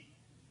me.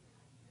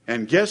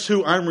 And guess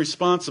who I'm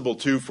responsible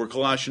to for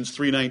Colossians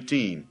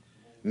 3:19?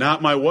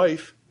 Not my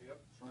wife,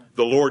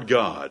 the Lord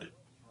God.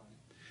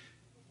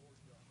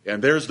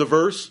 And there's the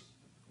verse,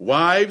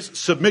 "Wives,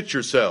 submit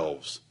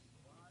yourselves."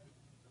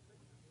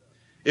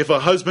 If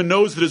a husband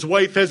knows that his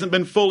wife hasn't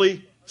been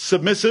fully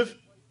submissive,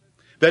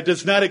 that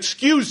does not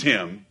excuse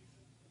him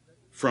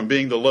from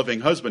being the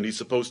loving husband he's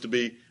supposed to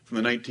be from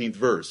the 19th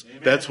verse.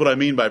 Amen. That's what I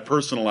mean by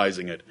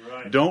personalizing it.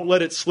 Right. Don't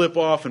let it slip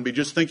off and be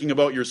just thinking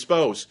about your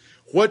spouse.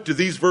 What do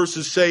these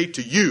verses say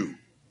to you?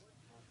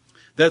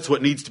 That's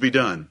what needs to be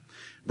done.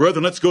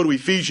 Brethren, let's go to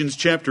Ephesians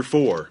chapter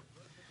 4.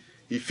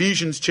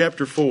 Ephesians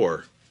chapter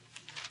 4.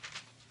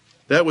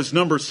 That was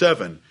number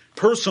 7.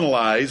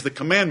 Personalize the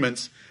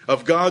commandments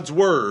of God's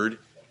Word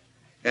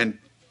and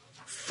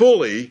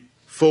fully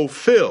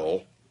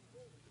fulfill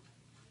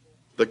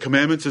the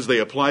commandments as they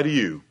apply to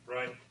you.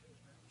 Right.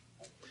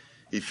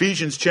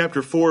 Ephesians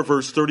chapter 4,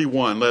 verse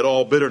 31, "Let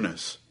all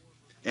bitterness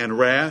and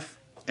wrath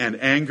and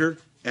anger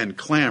and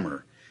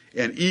clamor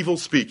and evil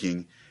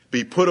speaking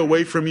be put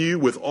away from you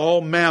with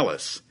all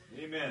malice.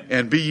 Amen.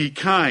 And be ye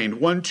kind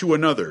one to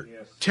another,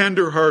 Yes.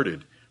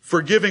 tender-hearted,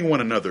 forgiving one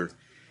another,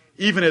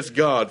 even as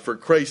God, for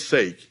Christ's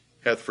sake,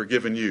 hath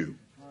forgiven you."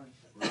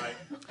 Right.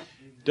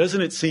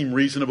 Doesn't it seem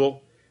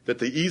reasonable that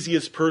the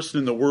easiest person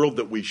in the world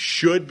that we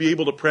should be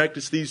able to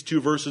practice these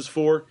two verses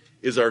for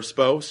is our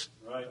spouse?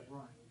 Right.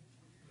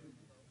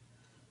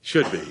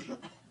 Should be.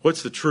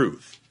 What's the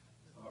truth?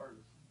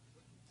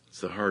 It's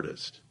the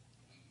hardest.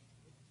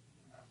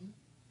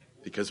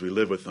 Because we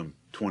live with them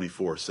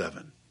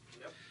 24/7.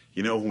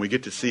 You know, when we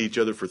get to see each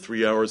other for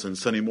 3 hours on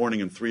Sunday morning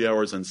and 3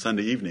 hours on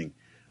Sunday evening,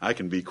 I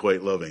can be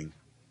quite loving.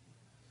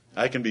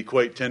 I can be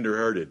quite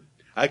tender-hearted.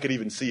 I could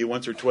even see you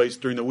once or twice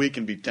during the week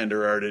and be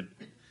tender-hearted.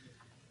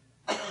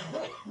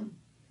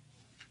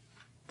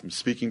 I'm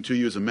speaking to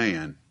you as a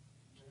man.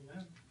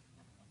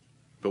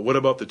 But what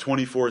about the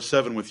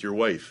 24/7 with your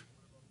wife?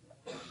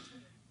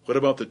 What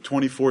about the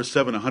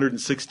 24/7,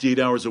 168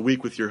 hours a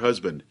week with your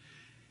husband?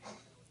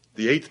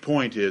 The 8th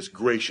point is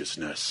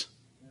graciousness.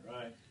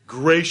 Right.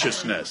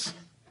 Graciousness.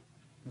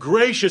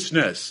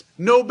 Graciousness.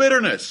 No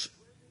bitterness.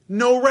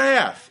 No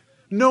wrath.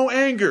 No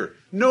anger.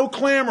 No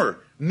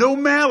clamor. No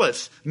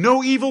malice.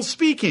 No evil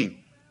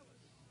speaking.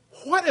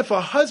 What if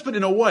a husband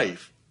and a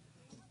wife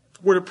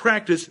were to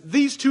practice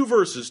these two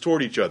verses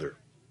toward each other?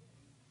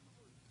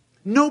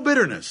 No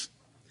bitterness.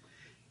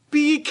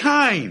 Be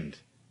kind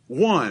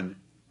one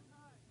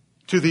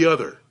to the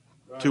other,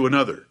 to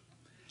another.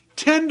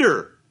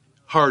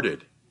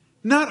 Tender-hearted.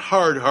 Not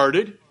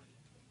hard-hearted.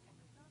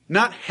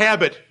 Not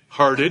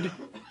habit-hearted.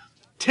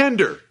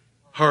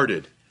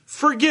 Tender-hearted.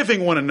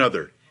 Forgiving one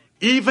another.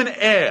 Even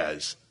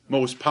as,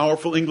 most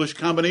powerful English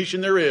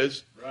combination there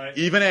is, Right.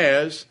 even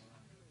as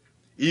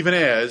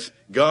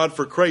God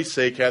for Christ's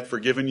sake hath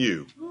forgiven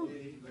you.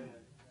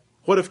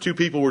 What if two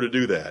people were to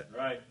do that?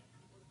 Right.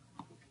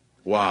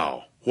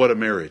 Wow, what a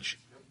marriage.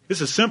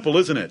 This is simple,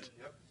 isn't it?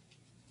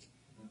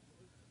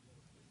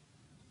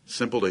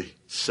 Simple to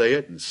say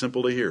it and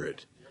simple to hear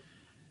it.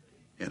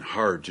 and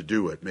hard to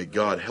do it. May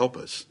God help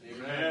us.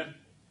 Amen.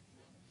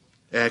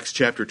 Acts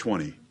chapter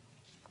 20.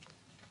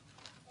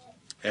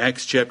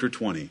 Acts chapter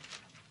 20.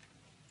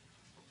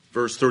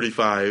 Verse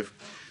 35.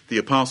 The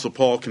Apostle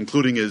Paul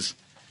concluding his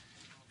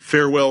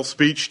farewell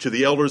speech to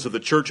the elders of the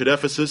church at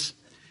Ephesus.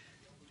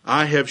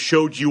 I have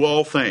showed you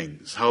all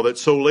things, how that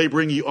so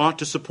laboring ye ought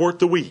to support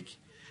the weak,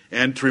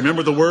 and to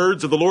remember the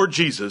words of the Lord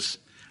Jesus,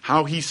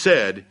 how he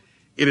said,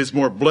 it is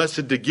more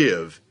blessed to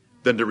give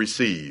than to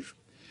receive.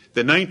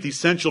 The ninth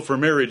essential for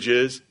marriage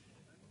is,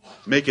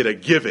 make it a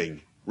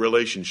giving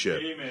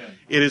relationship. Amen.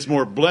 It is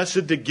more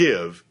blessed to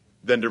give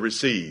than to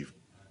receive.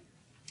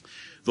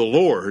 The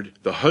Lord,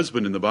 the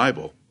husband in the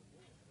Bible,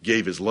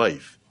 gave his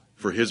life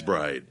for his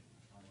bride.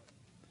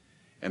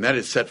 And that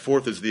is set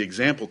forth as the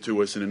example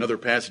to us in another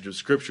passage of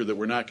Scripture that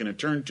we're not going to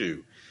turn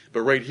to.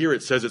 But right here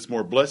it says it's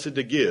more blessed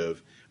to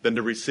give than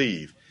to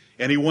receive.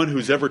 Anyone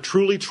who's ever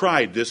truly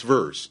tried this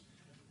verse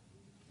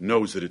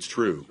knows that it's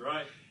true. That's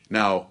right.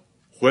 Now,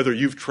 whether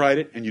you've tried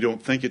it and you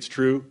don't think it's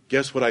true,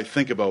 guess what I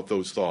think about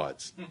those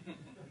thoughts?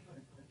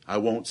 I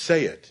won't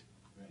say it.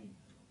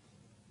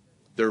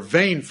 They're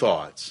vain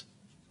thoughts.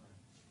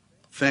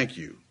 Thank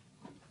you.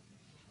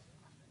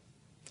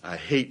 I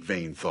hate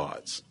vain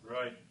thoughts.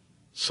 Right.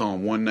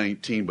 Psalm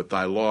 119, but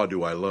thy law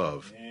do I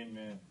love.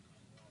 Amen.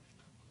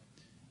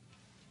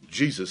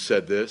 Jesus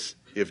said this.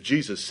 If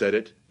Jesus said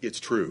it, it's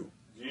true.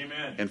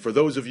 Amen. And for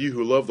those of you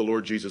who love the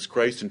Lord Jesus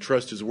Christ and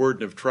trust his word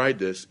and have tried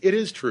this, it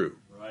is true.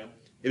 Right.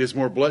 It is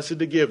more blessed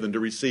to give than to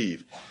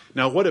receive.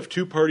 Now, what if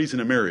two parties in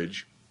a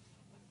marriage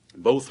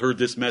both heard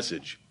this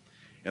message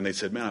and they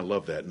said, man, I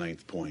love that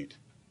ninth point.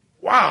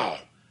 Wow!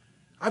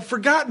 I've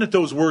forgotten that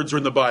those words are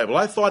in the Bible.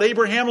 I thought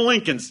Abraham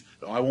Lincoln's...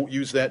 Oh, I won't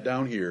use that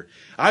down here.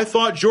 I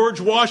thought George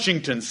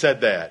Washington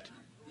said that.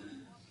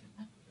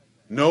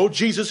 No,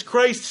 Jesus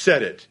Christ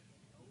said it.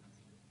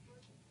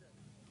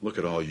 Look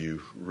at all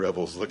you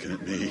rebels looking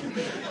at me.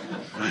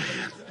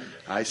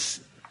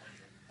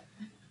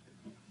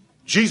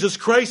 Jesus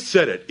Christ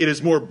said it. It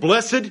is more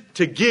blessed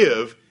to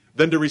give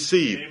than to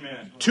receive.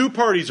 Amen. Two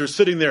parties are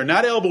sitting there,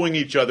 not elbowing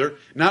each other,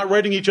 not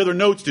writing each other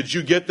notes. Did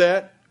you get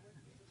that?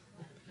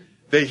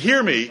 They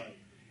hear me,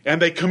 and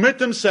they commit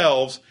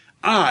themselves.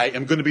 I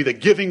am going to be the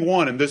giving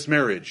one in this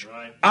marriage.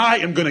 Right. I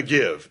am going to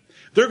give.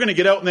 They're going to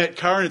get out in that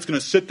car, and it's going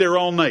to sit there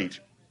all night.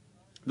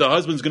 The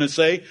husband's going to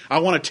say, I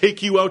want to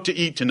take you out to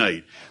eat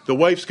tonight. The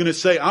wife's going to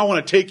say, I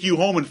want to take you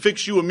home and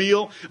fix you a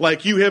meal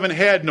like you haven't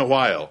had in a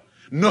while.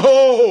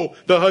 No,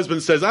 the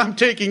husband says, I'm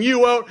taking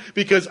you out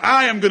because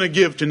I am going to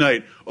give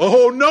tonight.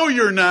 Oh, no,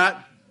 you're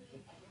not.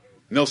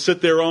 And they'll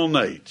sit there all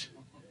night.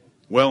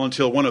 Well,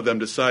 until one of them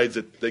decides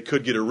that they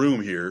could get a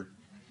room here.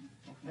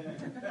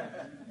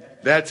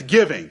 That's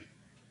giving.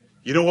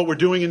 You know what we're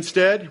doing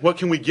instead? What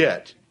can we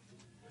get?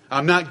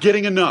 I'm not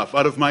getting enough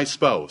out of my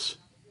spouse.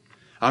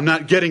 I'm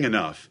not getting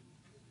enough.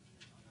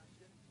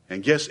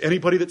 And guess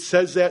anybody that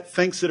says that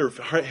thinks it or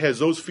has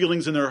those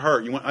feelings in their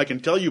heart. I can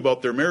tell you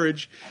about their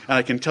marriage and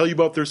I can tell you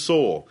about their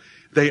soul.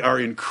 They are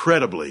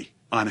incredibly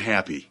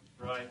unhappy.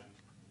 Right.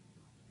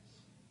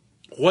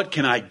 What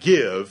can I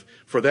give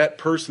for that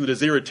person that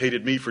has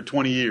irritated me for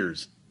 20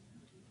 years?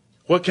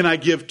 What can I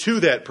give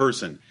to that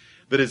person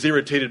that has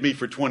irritated me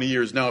for 20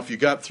 years? Now, if you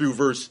got through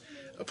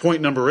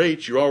point number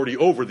 8, you're already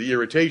over the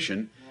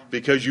irritation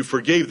because you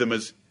forgave them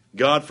as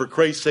God for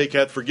Christ's sake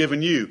hath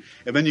forgiven you.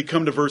 And then you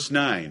come to verse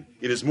 9.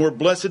 It is more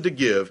blessed to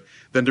give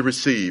than to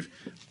receive.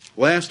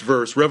 Last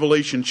verse,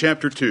 Revelation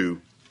chapter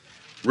 2.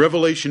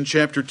 Revelation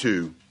chapter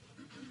 2.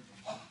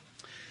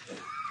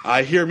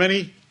 I hear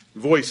many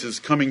voices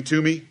coming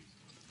to me,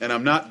 and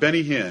I'm not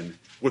Benny Hinn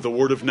with a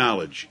word of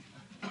knowledge.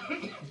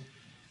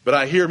 But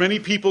I hear many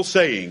people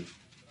saying,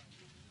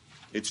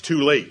 it's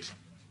too late.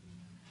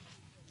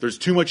 There's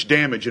too much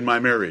damage in my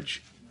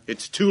marriage.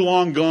 It's too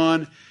long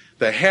gone.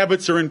 The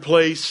habits are in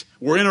place.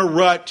 We're in a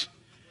rut.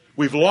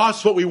 We've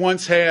lost what we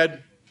once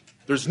had.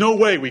 There's no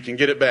way we can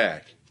get it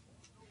back.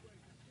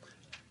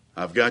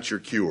 I've got your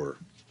cure.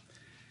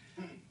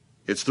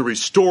 It's the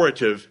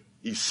restorative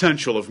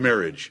essential of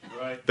marriage,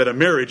 Right. that a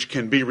marriage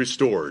can be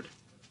restored.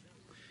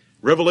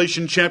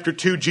 Revelation chapter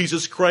 2,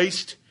 Jesus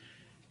Christ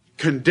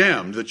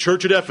condemned the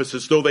church at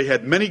Ephesus, though they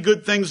had many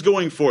good things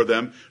going for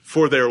them,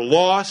 for their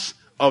loss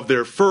of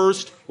their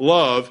first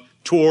love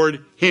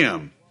toward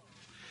Him.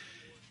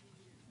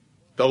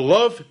 The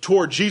love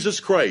toward Jesus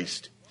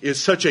Christ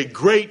is such a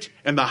great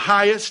and the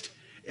highest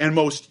and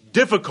most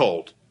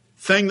difficult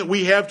thing that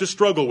we have to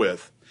struggle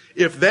with.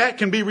 If that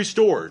can be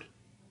restored,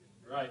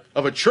 Right.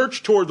 of a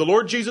church toward the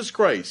Lord Jesus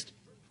Christ,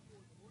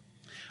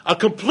 a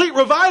complete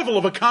revival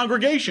of a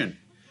congregation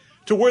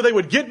to where they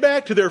would get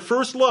back to their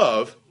first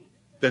love,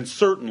 then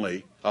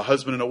certainly a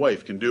husband and a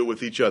wife can do it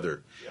with each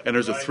other. And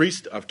there's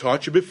I've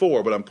taught you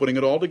before, but I'm putting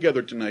it all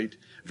together tonight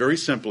very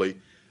simply.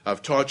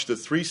 I've taught you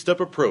the 3-step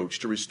approach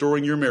to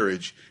restoring your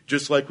marriage,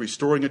 just like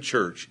restoring a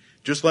church,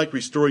 just like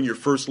restoring your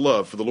first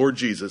love for the Lord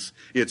Jesus.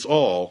 It's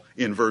all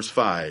in verse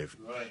 5.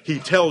 Right. He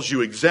tells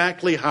you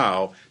exactly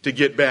how to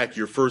get back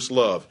your first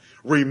love.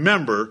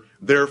 Remember,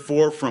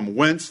 therefore, from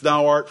whence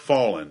thou art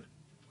fallen.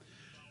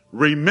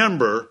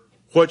 Remember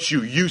what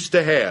you used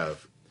to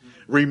have.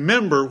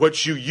 Remember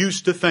what you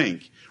used to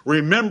think.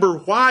 Remember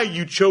why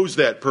you chose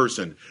that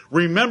person.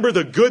 Remember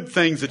the good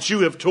things that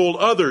you have told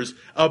others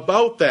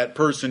about that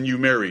person you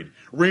married.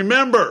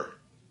 Remember.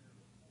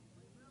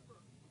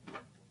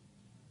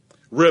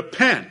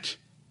 Repent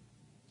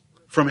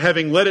from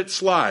having let it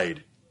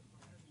slide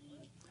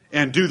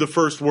and do the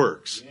first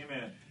works.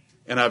 Amen.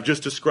 And I've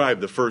just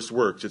described the first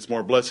works. It's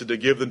more blessed to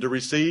give than to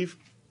receive.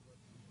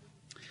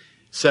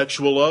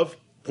 Sexual love,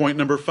 point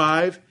number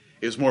 5,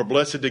 is more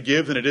blessed to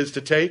give than it is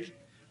to take.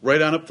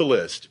 Right on up the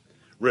list.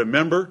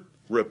 Remember,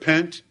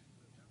 repent,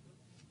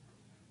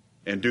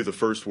 and do the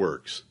first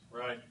works.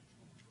 Right.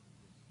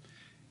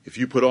 If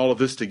you put all of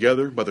this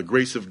together by the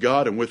grace of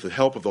God and with the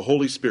help of the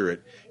Holy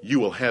Spirit, you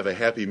will have a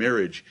happy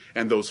marriage,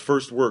 and those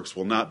first works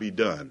will not be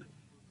done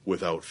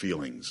without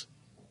feelings.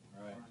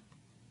 Right.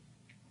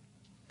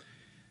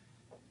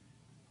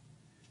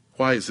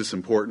 Why is this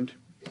important?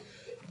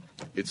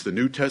 It's the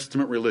New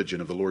Testament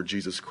religion of the Lord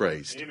Jesus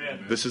Christ.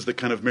 Amen. This is the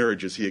kind of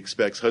marriages he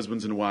expects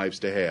husbands and wives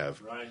to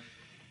have. Right.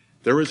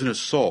 There is an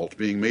assault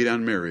being made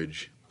on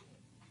marriage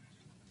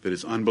that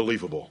is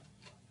unbelievable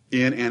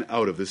in and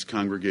out of this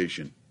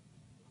congregation.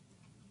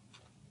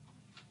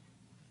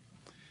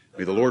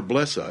 May the Lord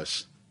bless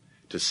us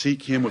to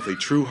seek him with a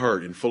true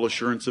heart and full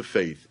assurance of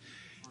faith.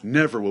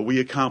 Never will we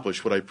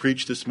accomplish what I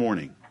preached this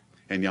morning.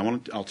 And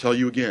I'll tell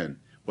you again,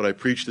 what I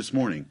preached this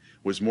morning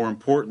was more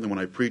important than what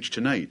I preached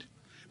tonight.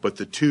 But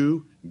the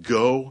two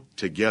go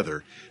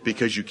together,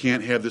 because you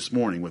can't have this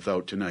morning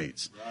without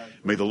tonight's.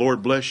 Right. May the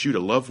Lord bless you to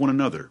love one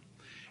another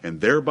and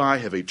thereby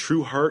have a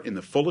true heart in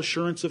the full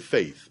assurance of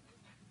faith,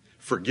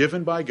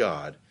 forgiven by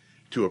God,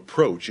 to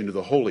approach into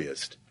the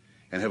holiest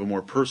and have a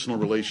more personal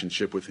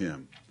relationship with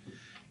him.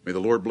 May the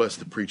Lord bless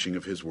the preaching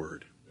of his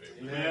word.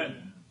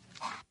 Amen.